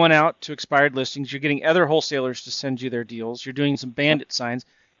letters going out to expired listings. You're getting other wholesalers to send you their deals. You're doing some bandit signs.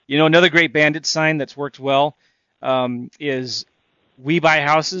 Another great bandit sign that's worked well is "We buy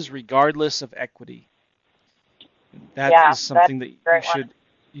houses regardless of equity." That is something that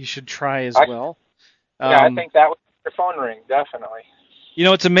you should try as well. I think that would make your phone ring, definitely.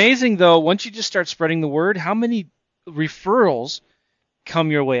 It's amazing, though, once you just start spreading the word, how many referrals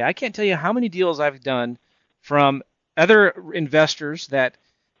come your way. I can't tell you how many deals I've done from other investors that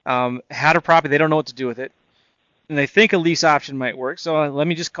had a property, they don't know what to do with it, and they think a lease option might work, so let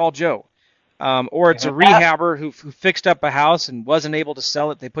me just call Joe. Or it's a rehabber who fixed up a house and wasn't able to sell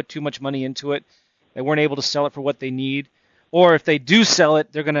it. They put too much money into it. They weren't able to sell it for what they need. Or if they do sell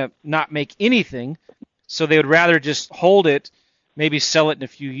it, they're going to not make anything, so they would rather just hold it, maybe sell it in a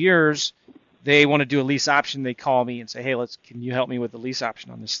few years. They want to do a lease option. They call me and say, hey, can you help me with the lease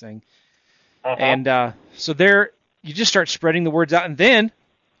option on this thing? And so you just start spreading the words out. And then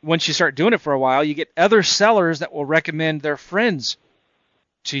once you start doing it for a while, you get other sellers that will recommend their friends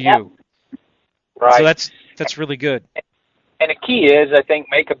to you. Right. So that's really good. And the key is, I think,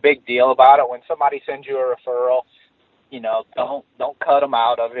 make a big deal about it. When somebody sends you a referral, don't cut them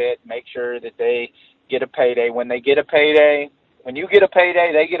out of it. Make sure that they get a payday. When they get a payday, when you get a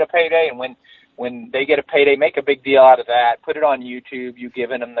payday, they get a payday. And when they get a payday, make a big deal out of that. Put it on YouTube, you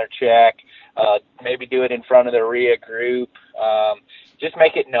giving them their check. Maybe do it in front of the RIA group. Just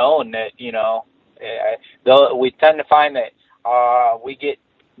make it known that, we tend to find that we get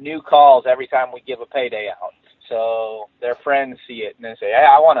new calls every time we give a payday out. So their friends see it and they say, hey,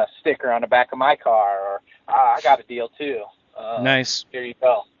 I want a sticker on the back of my car, or I got a deal too. Nice. Here you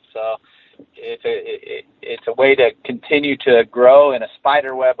go. So it's a way to continue to grow in a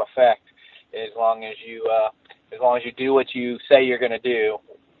spider web effect, as long as you do what you say you're going to do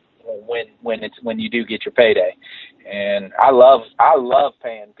when you do get your payday. And I love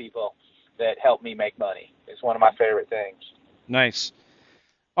paying people that help me make money. It's one of my favorite things. Nice.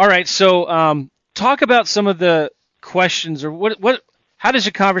 All right, so talk about some of the questions, or how does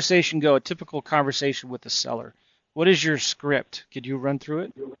a conversation go? A typical conversation with the seller. What is your script? Could you run through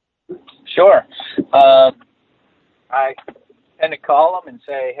it? Sure. I tend to call them and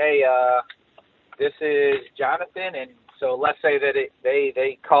say, hey, this is Jonathan, and so let's say that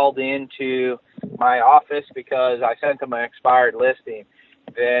they called into my office because I sent them an expired listing.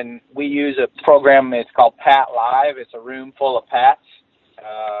 Then we use a program. It's called Pat Live. It's a room full of Pats.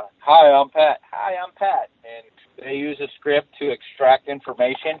 Hi, I'm Pat. Hi, I'm Pat. And they use a script to extract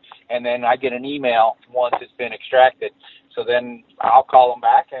information, and then I get an email once it's been extracted. So then I'll call them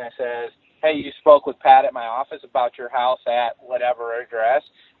back, and it says, hey, you spoke with Pat at my office about your house at whatever address.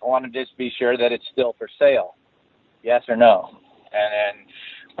 I want to just be sure that it's still for sale. Yes or no? And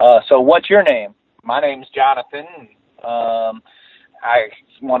then, so what's your name? My name's Jonathan. I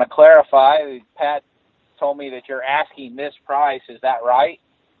want to clarify. Pat told me that you're asking this price. Is that right?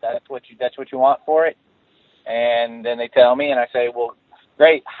 That's what you want for it? And then they tell me, and I say, well,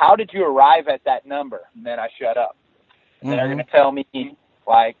 great. How did you arrive at that number? And then I shut up. And they're going to tell me,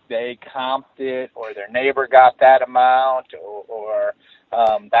 like, they comped it, or their neighbor got that amount, or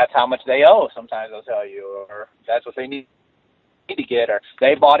that's how much they owe. Sometimes they'll tell you, or that's what they need to get, or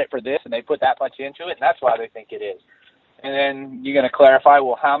they bought it for this and they put that much into it, and that's why they think it is. And then you're going to clarify,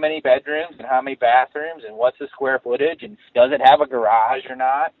 well, how many bedrooms and how many bathrooms and what's the square footage and does it have a garage or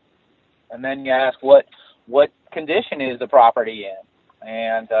not? And then you ask what condition is the property in?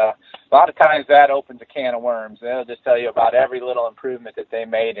 And a lot of times that opens a can of worms. They'll just tell you about every little improvement that they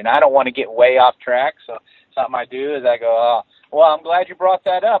made. And I don't want to get way off track, so something I do is I go, oh, well, I'm glad you brought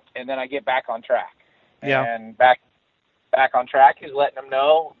that up, and then I get back on track. Yeah. And back on track is letting them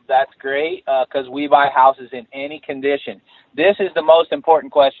know that's great because we buy houses in any condition. This is the most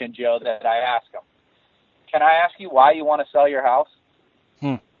important question, Joe, that I ask them. Can I ask you why you want to sell your house?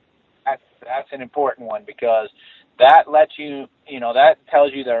 That's an important one because that lets you, that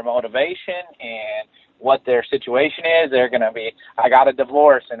tells you their motivation and what their situation is. They're going to be, I got a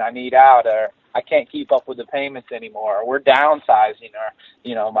divorce and I need out, or I can't keep up with the payments anymore, or we're downsizing,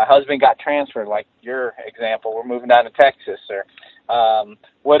 or, my husband got transferred, like your example, we're moving down to Texas, or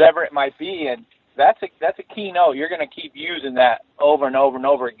whatever it might be. And that's a keynote. You're going to keep using that over and over and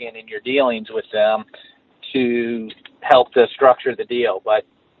over again in your dealings with them to help to structure the deal.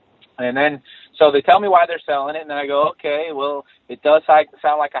 And then, so they tell me why they're selling it, and then I go, okay, well, it does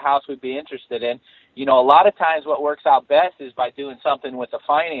sound like a house we'd be interested in. A lot of times what works out best is by doing something with the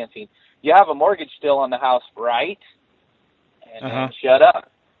financing. You have a mortgage still on the house, right? And then shut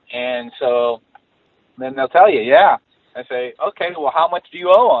up. And so then they'll tell you, yeah. I say, okay, well, how much do you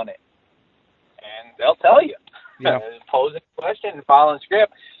owe on it? And they'll tell you. Yeah. Posing a question and following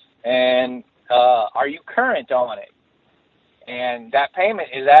script. And are you current on it? And that payment,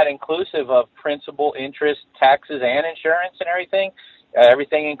 is that inclusive of principal, interest, taxes, and insurance and everything?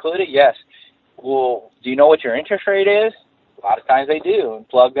 Everything included? Yes. Well, do you know what your interest rate is? A lot of times they do, and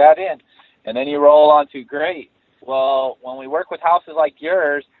plug that in. And then you roll on to, great. Well, when we work with houses like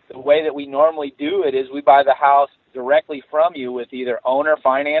yours, the way that we normally do it is we buy the house directly from you with either owner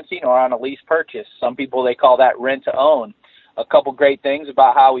financing or on a lease purchase. Some people, they call that rent to own. A couple great things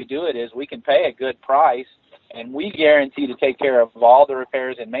about how we do it is we can pay a good price, and we guarantee to take care of all the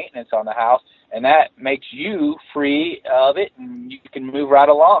repairs and maintenance on the house, and that makes you free of it, and you can move right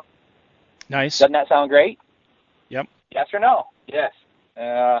along. Nice. Doesn't that sound great? Yep. Yes or no? Yes.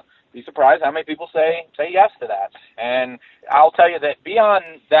 Be surprised how many people say yes to that. And I'll tell you that beyond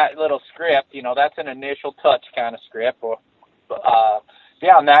that little script, that's an initial touch kind of script. Or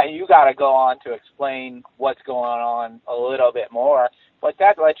beyond that, you got to go on to explain what's going on a little bit more. But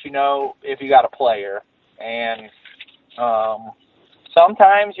that lets you know if you got a player. And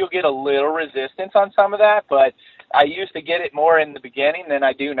sometimes you'll get a little resistance on some of that, but I used to get it more in the beginning than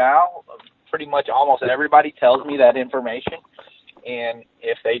I do now. Pretty much almost everybody tells me that information. And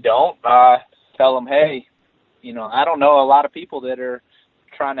if they don't, tell them, hey, I don't know a lot of people that are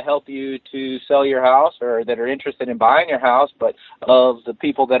trying to help you to sell your house or that are interested in buying your house, but of the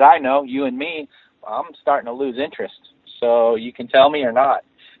people that I know, you and me, I'm starting to lose interest. So you can tell me or not.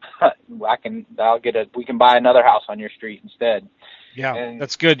 We can buy another house on your street instead. Yeah, and,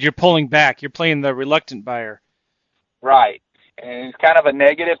 that's good. You're pulling back. You're playing the reluctant buyer. Right. And it's kind of a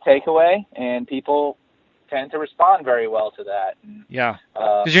negative takeaway, and people tend to respond very well to that. Yeah.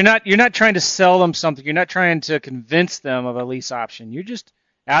 Because you're not trying to sell them something. You're not trying to convince them of a lease option. You're just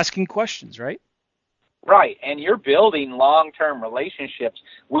asking questions, right? Right, and you're building long-term relationships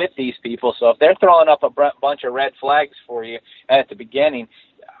with these people. So if they're throwing up a bunch of red flags for you at the beginning,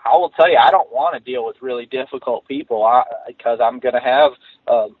 I will tell you, I don't want to deal with really difficult people because I'm going to have,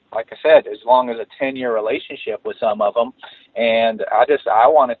 like I said, as long as a 10-year relationship with some of them, and I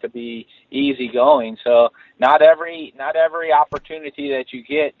want it to be easygoing. So not every opportunity that you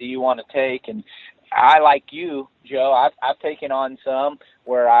get do you want to take. And I, like you, Joe, I've taken on some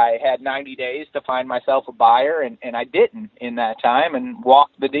where I had 90 days to find myself a buyer, and I didn't in that time and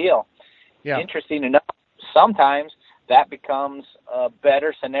walked the deal. Yeah. interesting enough, sometimes that becomes a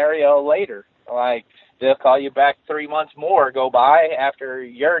better scenario later. Like, they'll call you back 3 months more go by after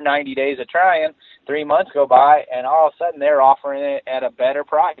your 90 days of trying. 3 months go by, and all of a sudden they're offering it at a better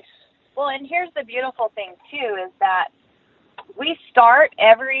price. Well, and here's the beautiful thing, too, is that we start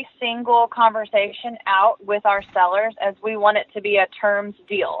every single conversation out with our sellers as we want it to be a terms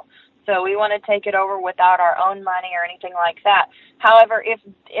deal. So we want to take it over without our own money or anything like that. However,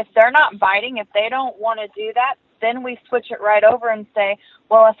 if they're not biting, if they don't want to do that, then we switch it right over and say,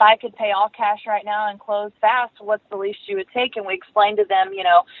 well, if I could pay all cash right now and close fast, what's the least you would take? And we explain to them,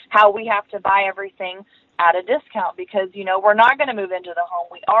 how we have to buy everything at a discount because, we're not going to move into the home.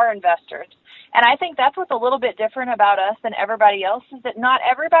 We are investors. And I think that's what's a little bit different about us than everybody else is that not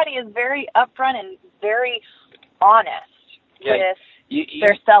everybody is very upfront and very honest with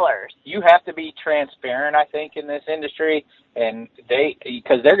their sellers. You have to be transparent, I think, in this industry, and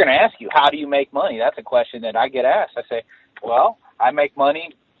because they're going to ask you, how do you make money? That's a question that I get asked. I say, well, I make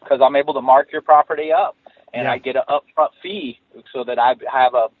money because I'm able to mark your property up, and I get an upfront fee so that I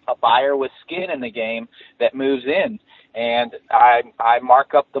have a buyer with skin in the game that moves in, and I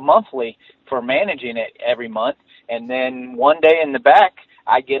mark up the monthly for managing it every month, and then one day in the back,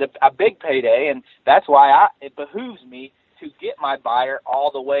 I get a big payday, and that's why it behooves me to get my buyer all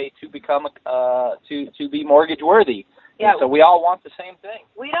the way to become to be mortgage worthy. Yeah. And so we all want the same thing.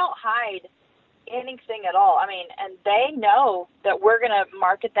 We don't hide anything at all. I mean, and they know that we're going to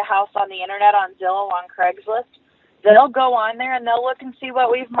market the house on the internet, on Zillow, on Craigslist. They'll go on there and they'll look and see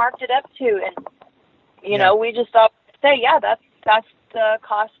what we've marked it up to, and we just say, that's the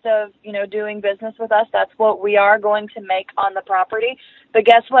cost of doing business with us. That's what we are going to make on the property. But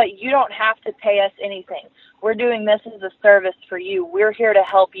guess what? You don't have to pay us anything. We're doing this as a service for you. We're here to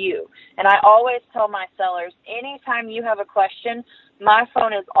help you. And I always tell my sellers, anytime you have a question, my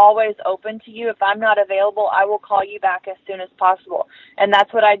phone is always open to you. If I'm not available, I will call you back as soon as possible. And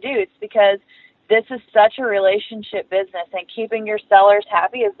that's what I do. It's because this is such a relationship business, and keeping your sellers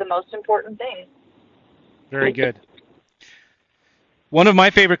happy is the most important thing. Very good. One of my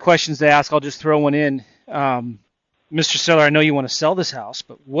favorite questions to ask, I'll just throw one in. Mr. Seller, I know you want to sell this house,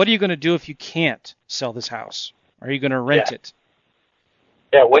 but what are you going to do if you can't sell this house? Are you going to rent it?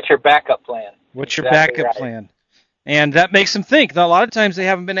 Yeah, what's your backup plan? What's your backup plan? And that makes them think. Now, a lot of times they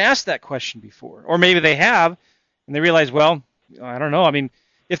haven't been asked that question before. Or maybe they have, and they realize, well, I don't know. I mean,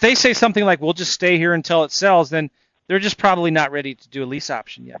 if they say something like, we'll just stay here until it sells, then they're just probably not ready to do a lease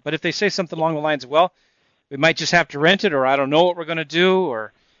option yet. But if they say something along the lines of, well, we might just have to rent it, or I don't know what we're going to do,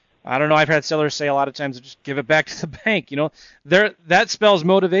 or I don't know. I've had sellers say a lot of times, just give it back to the bank. That spells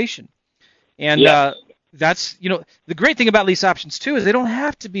motivation. And that's, the great thing about lease options, too, is they don't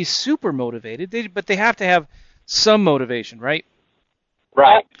have to be super motivated, but they have to have some motivation, right?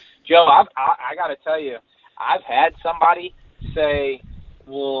 Right. Joe, I got to tell you, I've had somebody say,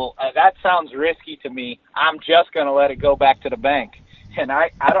 well, that sounds risky to me. I'm just going to let it go back to the bank. And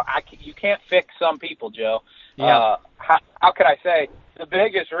you can't fix some people, Joe. Yeah. How can I say? The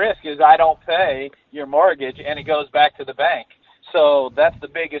biggest risk is I don't pay your mortgage and it goes back to the bank. So that's the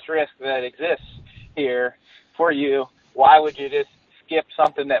biggest risk that exists here for you. Why would you just skip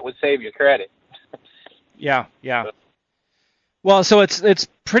something that would save your credit? Yeah. Well, so it's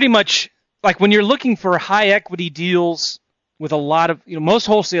pretty much like when you're looking for high equity deals with a lot of, most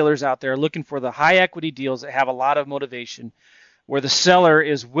wholesalers out there are looking for the high equity deals that have a lot of motivation, where the seller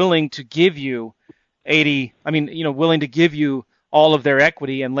is willing to give you willing to give you all of their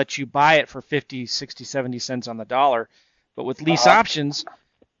equity and let you buy it for 50, 60, 70 cents on the dollar. But with lease options,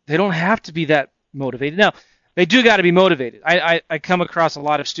 they don't have to be that motivated. Now, they do got to be motivated. I come across a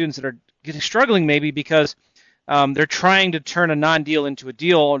lot of students that are struggling maybe because they're trying to turn a non-deal into a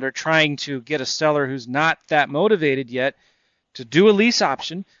deal, or they're trying to get a seller who's not that motivated yet to do a lease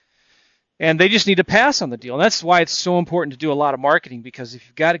option, and they just need to pass on the deal. And that's why it's so important to do a lot of marketing, because if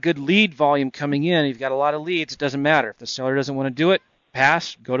you've got a good lead volume coming in, you've got a lot of leads, it doesn't matter. If the seller doesn't want to do it,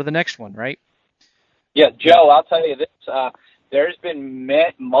 pass, go to the next one, right? Yeah, Joe, I'll tell you this. There's been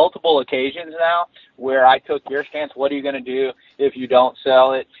multiple occasions now where I took your stance, what are you going to do if you don't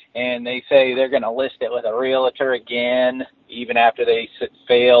sell it? And they say they're going to list it with a realtor again, even after they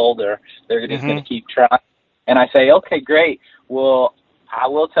failed, or they're just going to keep trying. And I say, okay, great. Well, I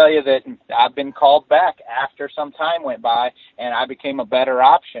will tell you that I've been called back after some time went by, and I became a better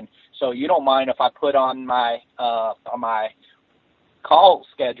option. So you don't mind if I put on my call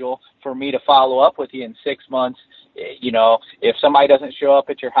schedule for me to follow up with you in 6 months. If somebody doesn't show up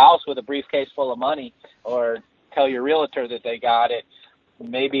at your house with a briefcase full of money, or tell your realtor that they got it,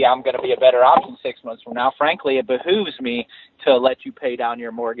 maybe I'm going to be a better option 6 months from now. Frankly, it behooves me to let you pay down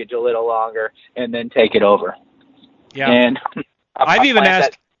your mortgage a little longer and then take it over. Yeah. And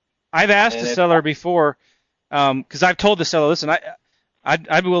I've asked the seller before, because I've told the seller, listen,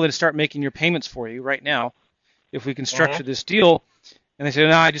 I'd be willing to start making your payments for you right now if we can structure this deal. And they said,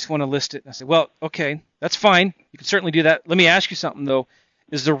 no, I just want to list it. And I said, well, okay, that's fine. You can certainly do that. Let me ask you something, though.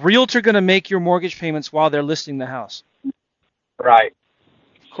 Is the realtor going to make your mortgage payments while they're listing the house? Right.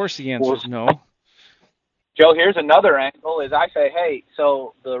 Of course the answer is no. Joe, here's another angle is I say, hey,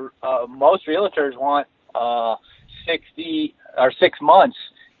 so the most realtors want 60 or 6 months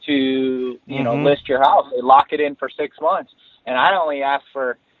to, you know, list your house. They lock it in for 6 months. And I only ask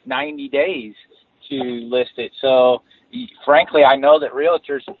for 90 days to list it. So, frankly, I know that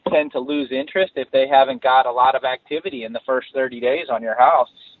realtors tend to lose interest if they haven't got a lot of activity in the first 30 days on your house.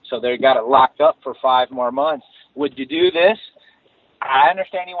 So they got it locked up for 5 more months. Would you do this? I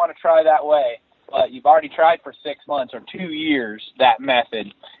understand you want to try that way, but you've already tried for 6 months or 2 years that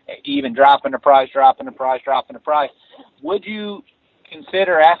method, even dropping the price. Would you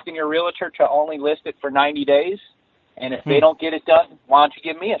consider asking your realtor to only list it for 90 days? And if they don't get it done, why don't you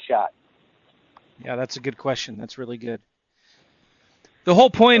give me a shot? Yeah, that's a good question. That's really good. The whole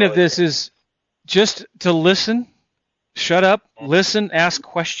point of this is just to listen, shut up, listen, ask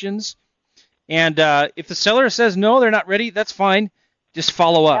questions. And if the seller says no, they're not ready, that's fine. Just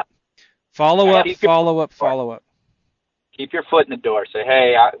follow up. Follow up. Keep your foot in the door. Say,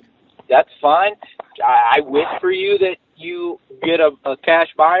 hey, that's fine. I wish for you that you get a cash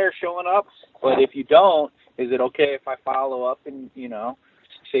buyer showing up, but if you don't, is it okay if I follow up in,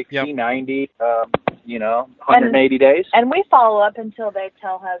 60, 90, 180 days? And we follow up until they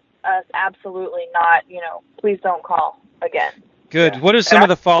tell us absolutely not, please don't call again. Good. Yeah. What are some of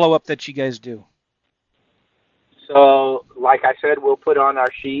the follow-up that you guys do? So, like I said, we'll put on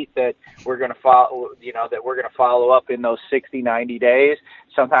our sheet that we're going to follow up in those 60, 90 days.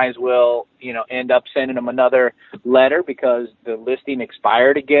 Sometimes we'll, end up sending them another letter because the listing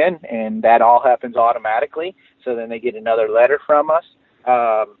expired again, and that all happens automatically. So then they get another letter from us.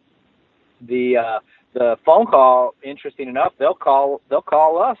 The phone call, interesting enough, they'll call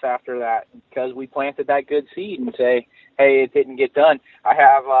us after that because we planted that good seed and say, hey, it didn't get done. I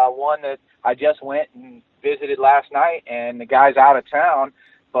have one that I just went and visited last night, and the guy's out of town,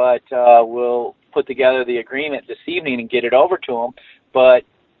 but we'll put together the agreement this evening and get it over to him. But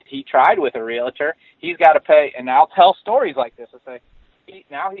he tried with a realtor. He's got to pay, and I'll tell stories like this. I say,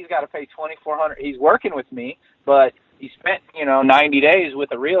 now he's got to pay $2,400. He's working with me, but he spent 90 days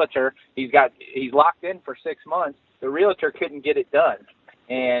with a realtor. He's locked in for 6 months. The realtor couldn't get it done,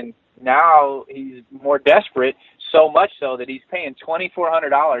 and now he's more desperate, so much so that he's paying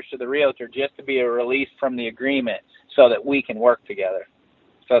 $2,400 to the realtor just to be released from the agreement so that we can work together,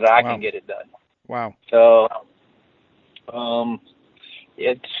 so that I can get it done. Wow. So,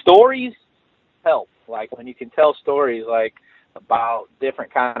 stories help. Like when you can tell stories like about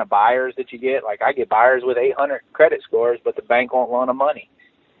different kind of buyers that you get. Like I get buyers with 800 credit scores, but the bank won't loan them money.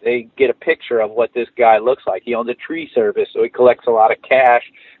 They get a picture of what this guy looks like. He owns a tree service, so he collects a lot of cash,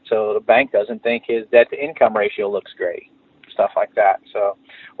 so the bank doesn't think his debt-to-income ratio looks great, stuff like that. So,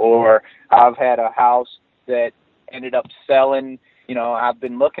 or I've had a house that ended up selling. I've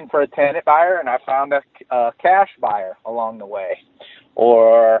been looking for a tenant buyer, and I found a cash buyer along the way.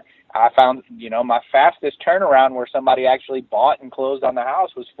 Or I found, my fastest turnaround where somebody actually bought and closed on the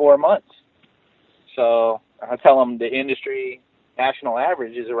house was 4 months. So I tell them the industry national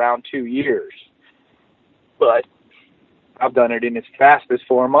average is around 2 years. But I've done it in as fast as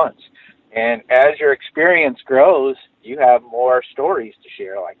 4 months. And as your experience grows, you have more stories to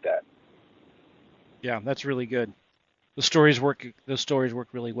share like that. Yeah, that's really good. Those stories work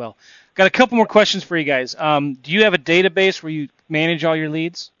really well. Got a couple more questions for you guys. Do you have a database where you manage all your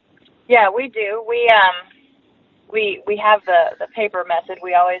leads? Yeah, we do. We have the paper method.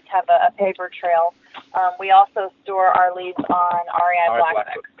 We always have a paper trail. We also store our leads on REI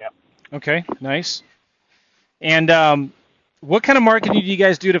Blackbook. Yep. Okay, nice. And what kind of marketing do you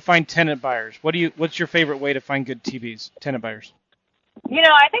guys do to find tenant buyers? What's your favorite way to find good tenant buyers?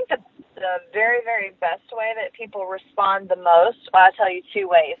 I think the very, very best way that people respond the most, I'll tell you 2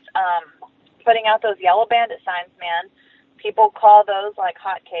 ways. Putting out those yellow bandit signs, man. People call those like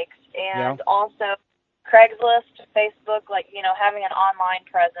hotcakes. And also Craigslist, Facebook, having an online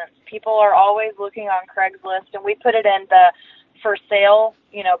presence. People are always looking on Craigslist, and we put it in the for sale,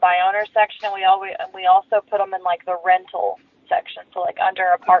 by owner section, and we also put them in like the rental section, so like under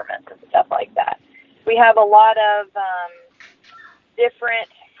apartments and stuff like that. We have a lot of different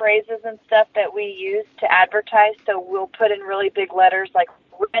phrases and stuff that we use to advertise. So we'll put in really big letters like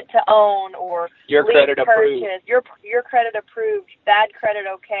rent to own or Your lease credit purchase, approved. your credit approved, bad credit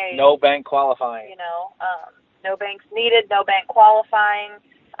okay. No bank qualifying. You know, no banks needed, no bank qualifying.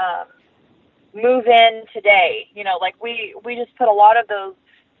 Move in today. You know, like we just put a lot of those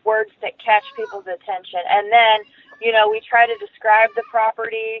words that catch people's attention. And then, you know, we try to describe the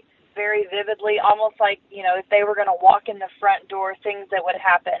property very vividly, almost like, you know, if they were going to walk in the front door, things that would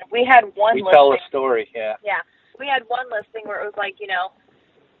happen. We had one listing. We tell a story, yeah. Yeah. We had one listing where it was like, you know,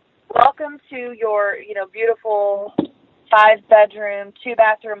 welcome to your, you know, beautiful 5-bedroom,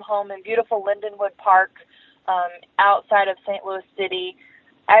 2-bathroom home in beautiful Lindenwood Park, outside of St. Louis City.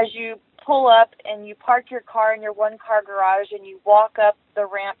 As you pull up and you park your car in your 1-car garage and you walk up the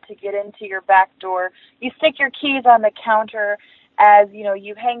ramp to get into your back door, you stick your keys on the counter as, you know,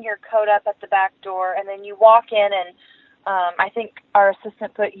 you hang your coat up at the back door, and then you walk in and I think our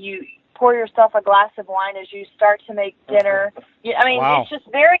assistant put, you pour yourself a glass of wine as you start to make dinner. I mean, Wow. It's just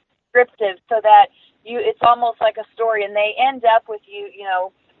very descriptive so that it's almost like a story, and they end up with you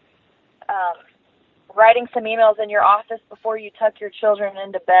know, writing some emails in your office before you tuck your children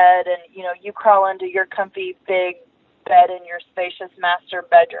into bed, and, you know, you crawl into your comfy big bed in your spacious master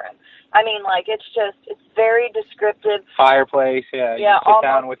bedroom. I mean, like, it's very descriptive. Fireplace, yeah. Yeah, You sit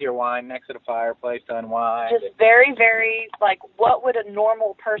down with your wine next to the fireplace to unwind. Just very, very, like, what would a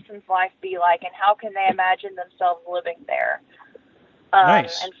normal person's life be like, and how can they imagine themselves living there?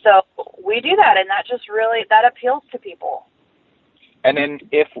 Nice. And so we do that, and that just really, that appeals to people. And then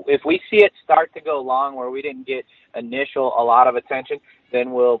if we see it start to go long where we didn't get a lot of attention,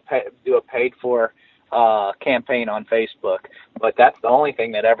 then we'll do a paid-for campaign on Facebook. But that's the only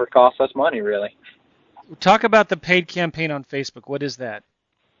thing that ever costs us money, really. Talk about the paid campaign on Facebook. What is that?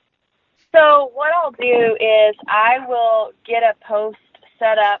 So what I'll do is I will get a post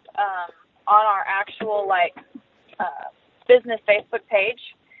set up on our actual, like, business Facebook page.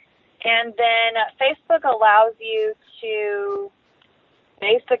 And then Facebook allows you to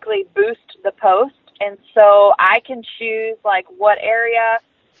basically boost the post. And so I can choose, like, what area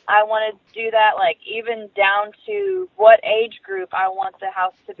I want to do that, like, even down to what age group I want the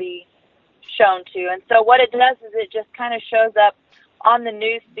house to be shown to. And so what it does is it just kind of shows up on the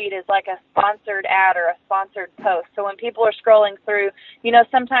news feed as like a sponsored ad or a sponsored post. So when people are scrolling through, you know,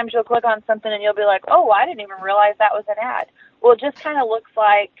 sometimes you'll click on something and you'll be like, oh, I didn't even realize that was an ad. Well, it just kind of looks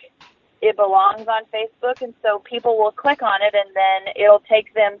like it belongs on Facebook, and so people will click on it, and then it'll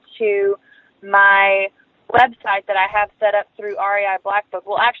take them to my website that I have set up through REI Black Book.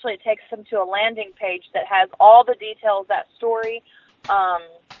 Well, actually, it takes them to a landing page that has all the details, that story,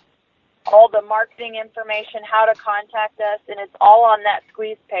 all the marketing information, how to contact us, and it's all on that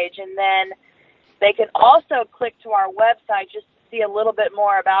squeeze page. And then they can also click to our website just to see a little bit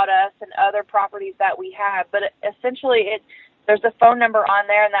more about us and other properties that we have. But essentially, there's a phone number on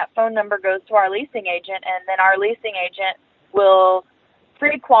there, and that phone number goes to our leasing agent, and then our leasing agent will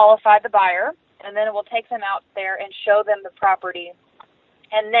pre-qualify the buyer, and then it will take them out there and show them the property,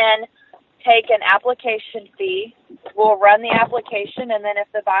 and then take an application fee. We'll run the application, and then if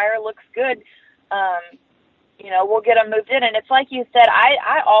the buyer looks good, you know, we'll get them moved in. And it's like you said,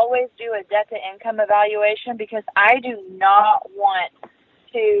 I always do a debt-to-income evaluation because I do not want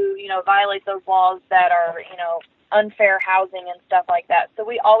to, you know, violate those laws that are, you know, unfair housing and stuff like that. So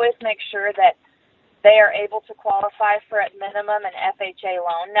we always make sure that they are able to qualify for, at minimum, an FHA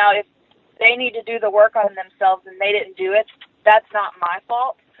loan. Now, if they need to do the work on themselves and they didn't do it, that's not my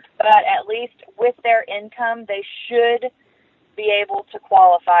fault. But at least with their income, they should be able to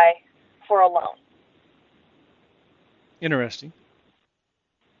qualify for a loan. Interesting.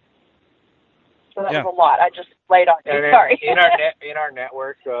 So that was a lot. I just laid on you. Sorry. in our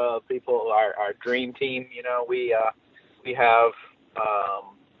network, people, our dream team, you know, we have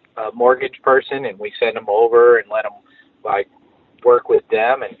a mortgage person, and we send them over and let them, like, work with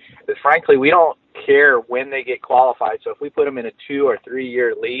them. And frankly, we don't care when they get qualified. So if we put them in a 2 or 3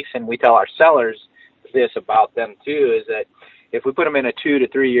 year lease, and we tell our sellers this about them too, is that if we put them in a 2 to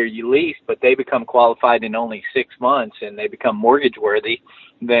 3 year lease, but they become qualified in only 6 months and they become mortgage worthy,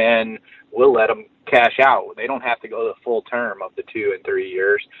 then we'll let them cash out. They don't have to go the full term of the 2 and 3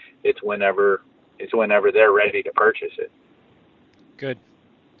 years. It's whenever they're ready to purchase it. Good.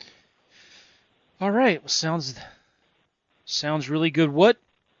 All right. Well, sounds really good. What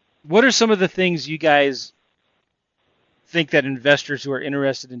are some of the things you guys think that investors who are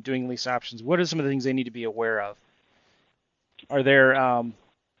interested in doing lease options, what are some of the things they need to be aware of? Are there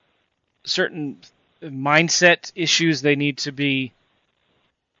certain mindset issues they need to be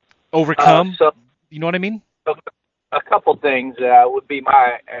overcome? So, you know what I mean? a couple things would be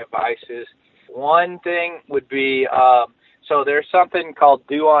my advice. Is one thing would be so there's something called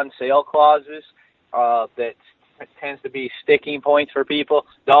due on sale clauses that tends to be sticking points for people.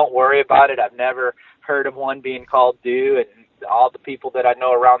 Don't worry about it. I've never heard of one being called due, and all the people that I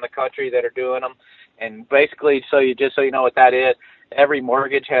know around the country that are doing them. And basically, so you know what that is, every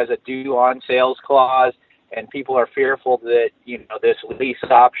mortgage has a due on sales clause, and people are fearful that, you know, this lease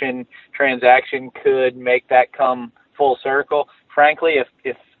option transaction could make that come full circle. Frankly,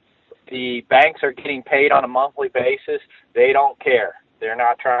 if the banks are getting paid on a monthly basis, they don't care. They're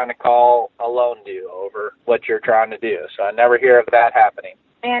not trying to call a loan due over what you're trying to do. So I never hear of that happening.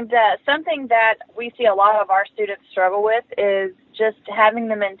 And something that we see a lot of our students struggle with is just having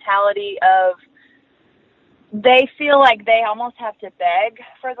the mentality of they feel like they almost have to beg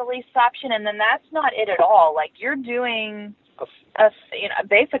for the lease option, and then that's not it at all. Like, you're doing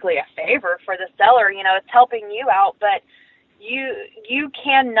basically a favor for the seller. You know, it's helping you out, but you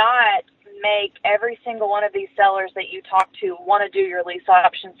cannot make every single one of these sellers that you talk to want to do your lease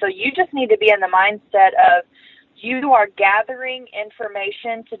option. So you just need to be in the mindset of you are gathering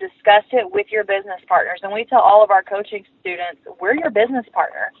information to discuss it with your business partners. And we tell all of our coaching students, we're your business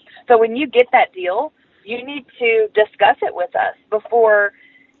partner. So when you get that deal, you need to discuss it with us before,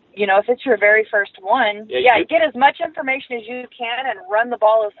 you know, if it's your very first one, get as much information as you can and run the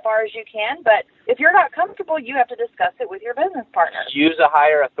ball as far as you can. But if you're not comfortable, you have to discuss it with your business partner. Use a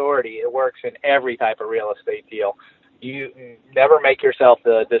higher authority. It works in every type of real estate deal. You never make yourself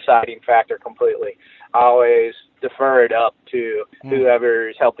the deciding factor completely. Always defer it up to whoever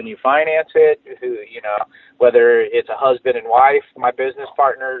is helping you finance it, whether it's a husband and wife, my business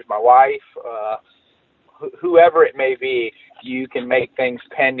partners, my wife, whoever it may be. You can make things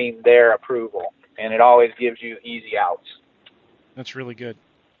pending their approval, and it always gives you easy outs. That's really good.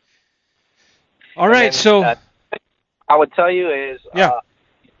 All right, so I would tell you is,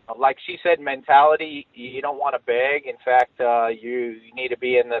 like she said, mentality, you don't want to beg. In fact, you need to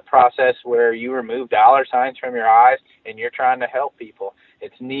be in the process where you remove dollar signs from your eyes and you're trying to help people.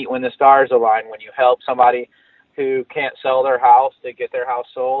 It's neat when the stars align, when you help somebody who can't sell their house to get their house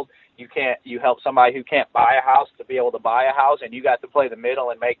sold. You help somebody who can't buy a house to be able to buy a house, and you got to play the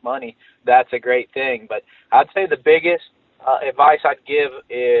middle and make money. That's a great thing. But I'd say the biggest advice I'd give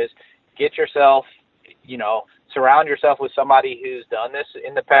is get yourself, surround yourself with somebody who's done this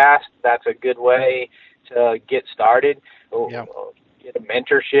in the past. That's a good way to get started. Yeah. Get a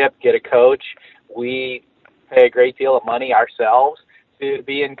mentorship, get a coach. We pay a great deal of money ourselves to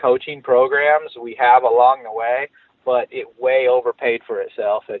be in coaching programs. We have along the way, but it way overpaid for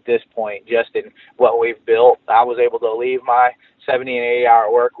itself at this point just in what we've built. I was able to leave my 70 and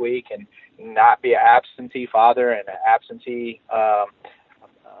 80-hour work week and not be an absentee father and an absentee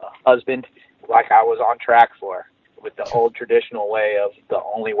husband like I was on track for, with the old traditional way of the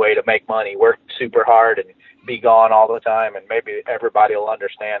only way to make money, work super hard and be gone all the time, and maybe everybody will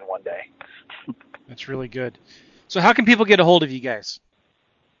understand one day. That's really good. So how can people get a hold of you guys?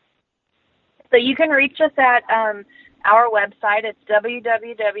 So you can reach us at our website. It's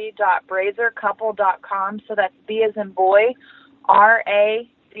www.brazercouple.com. So that's B as in boy,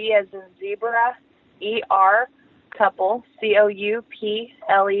 R-A-Z as in zebra, E-R, couple, COUPLE.com.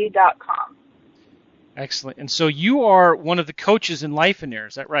 Excellent. And so you are one of the coaches in Life and Air,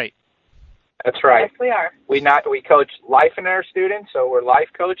 is that right? That's right. Yes, we are. We coach Life and Air students, so we're life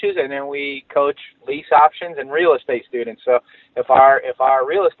coaches, and then we coach lease options and real estate students. So if our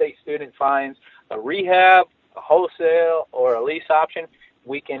real estate student finds a rehab, a wholesale, or a lease option,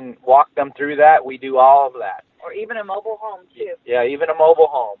 we can walk them through that. We do all of that. Or even a mobile home, too. Yeah, even a mobile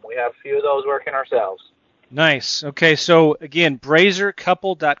home. We have a few of those working ourselves. Nice. Okay, so again,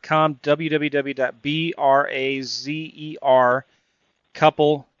 brazercouple.com,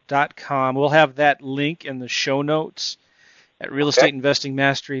 www.brazercouple.com. We'll have that link in the show notes at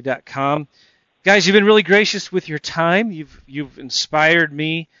realestateinvestingmastery.com. Guys, you've been really gracious with your time. You've inspired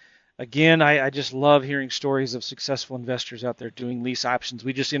me. Again, I just love hearing stories of successful investors out there doing lease options.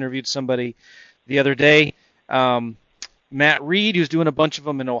 We just interviewed somebody the other day, Matt Reed, who's doing a bunch of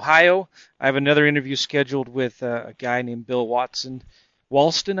them in Ohio. I have another interview scheduled with a guy named Bill Walston,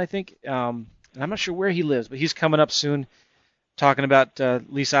 I think. And I'm not sure where he lives, but he's coming up soon talking about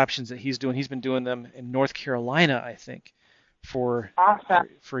lease options that he's doing. He's been doing them in North Carolina, I think, for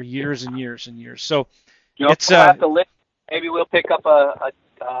years and years and years. So it's we'll have to list. Maybe we'll pick up a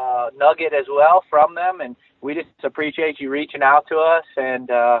nugget as well from them, and we just appreciate you reaching out to us, and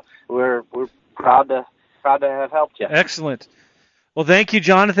we're proud to have helped you. Excellent. Well, thank you,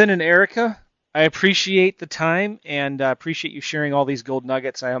 Jonathan and Erica. I appreciate the time and appreciate you sharing all these gold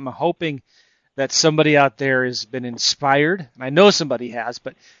nuggets. I am hoping that somebody out there has been inspired, and I know somebody has,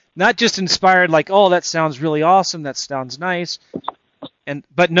 but not just inspired like, oh, that sounds really awesome, that sounds nice,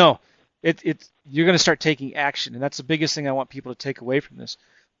 but no, you're going to start taking action, and that's the biggest thing I want people to take away from this.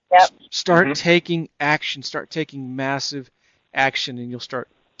 Yep. Start taking action, start taking massive action, and you'll start,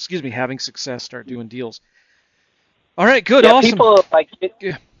 having success, start doing deals. All right, good, awesome.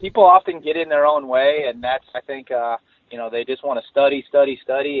 People often get in their own way, and that's, I think, they just want to study,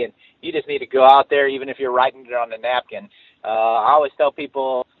 and you just need to go out there, even if you're writing it on a napkin. I always tell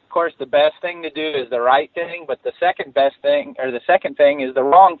people, of course, the best thing to do is the right thing, but the second thing is the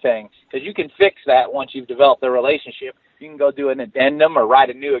wrong thing, because you can fix that once you've developed the relationship. You can go do an addendum or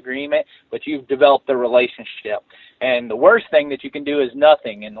write a new agreement, but you've developed the relationship. And the worst thing that you can do is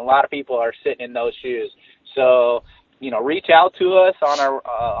nothing, and a lot of people are sitting in those shoes. So, reach out to us on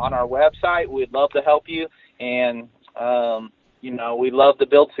our website. We'd love to help you, and we love to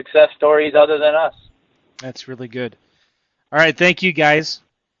build success stories other than us. That's really good. All right, thank you guys,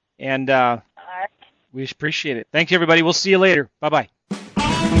 and we appreciate it. Thank you, everybody. We'll see you later. Bye-bye.